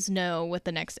won't always know what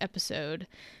the next episode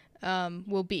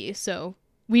will be, so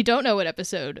we don't know what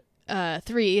episode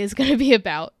 3 is going to be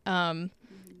about,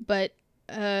 but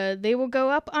they will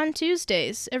go up on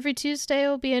Tuesdays. Every Tuesday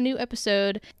will be a new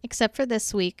episode, except for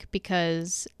this week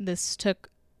because this took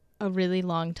a really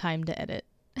long time to edit.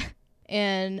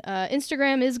 And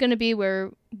Instagram is going to be where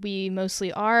we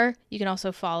mostly are. You can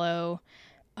also follow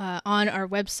on our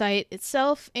website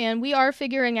itself. And we are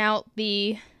figuring out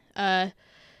the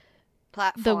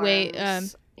platforms. The way,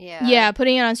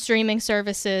 putting it on streaming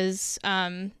services.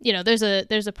 There's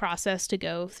a process to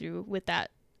go through with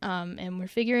that, and we're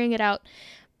figuring it out.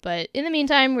 But in the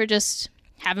meantime, we're just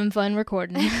having fun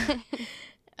recording,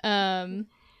 and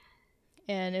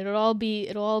it'll all be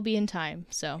in time.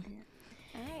 So,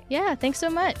 all right. Yeah, thanks so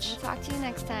much. We'll talk to you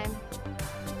next time.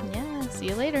 Yeah, see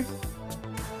you later.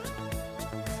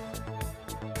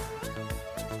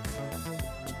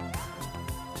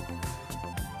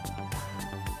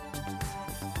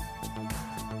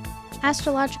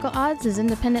 Astrological Odds is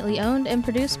independently owned and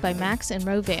produced by Max and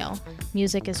Ro Vale.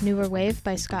 Music is Newer Wave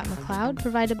by Scott McLeod,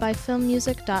 provided by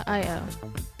filmmusic.io.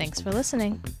 Thanks for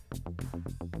listening.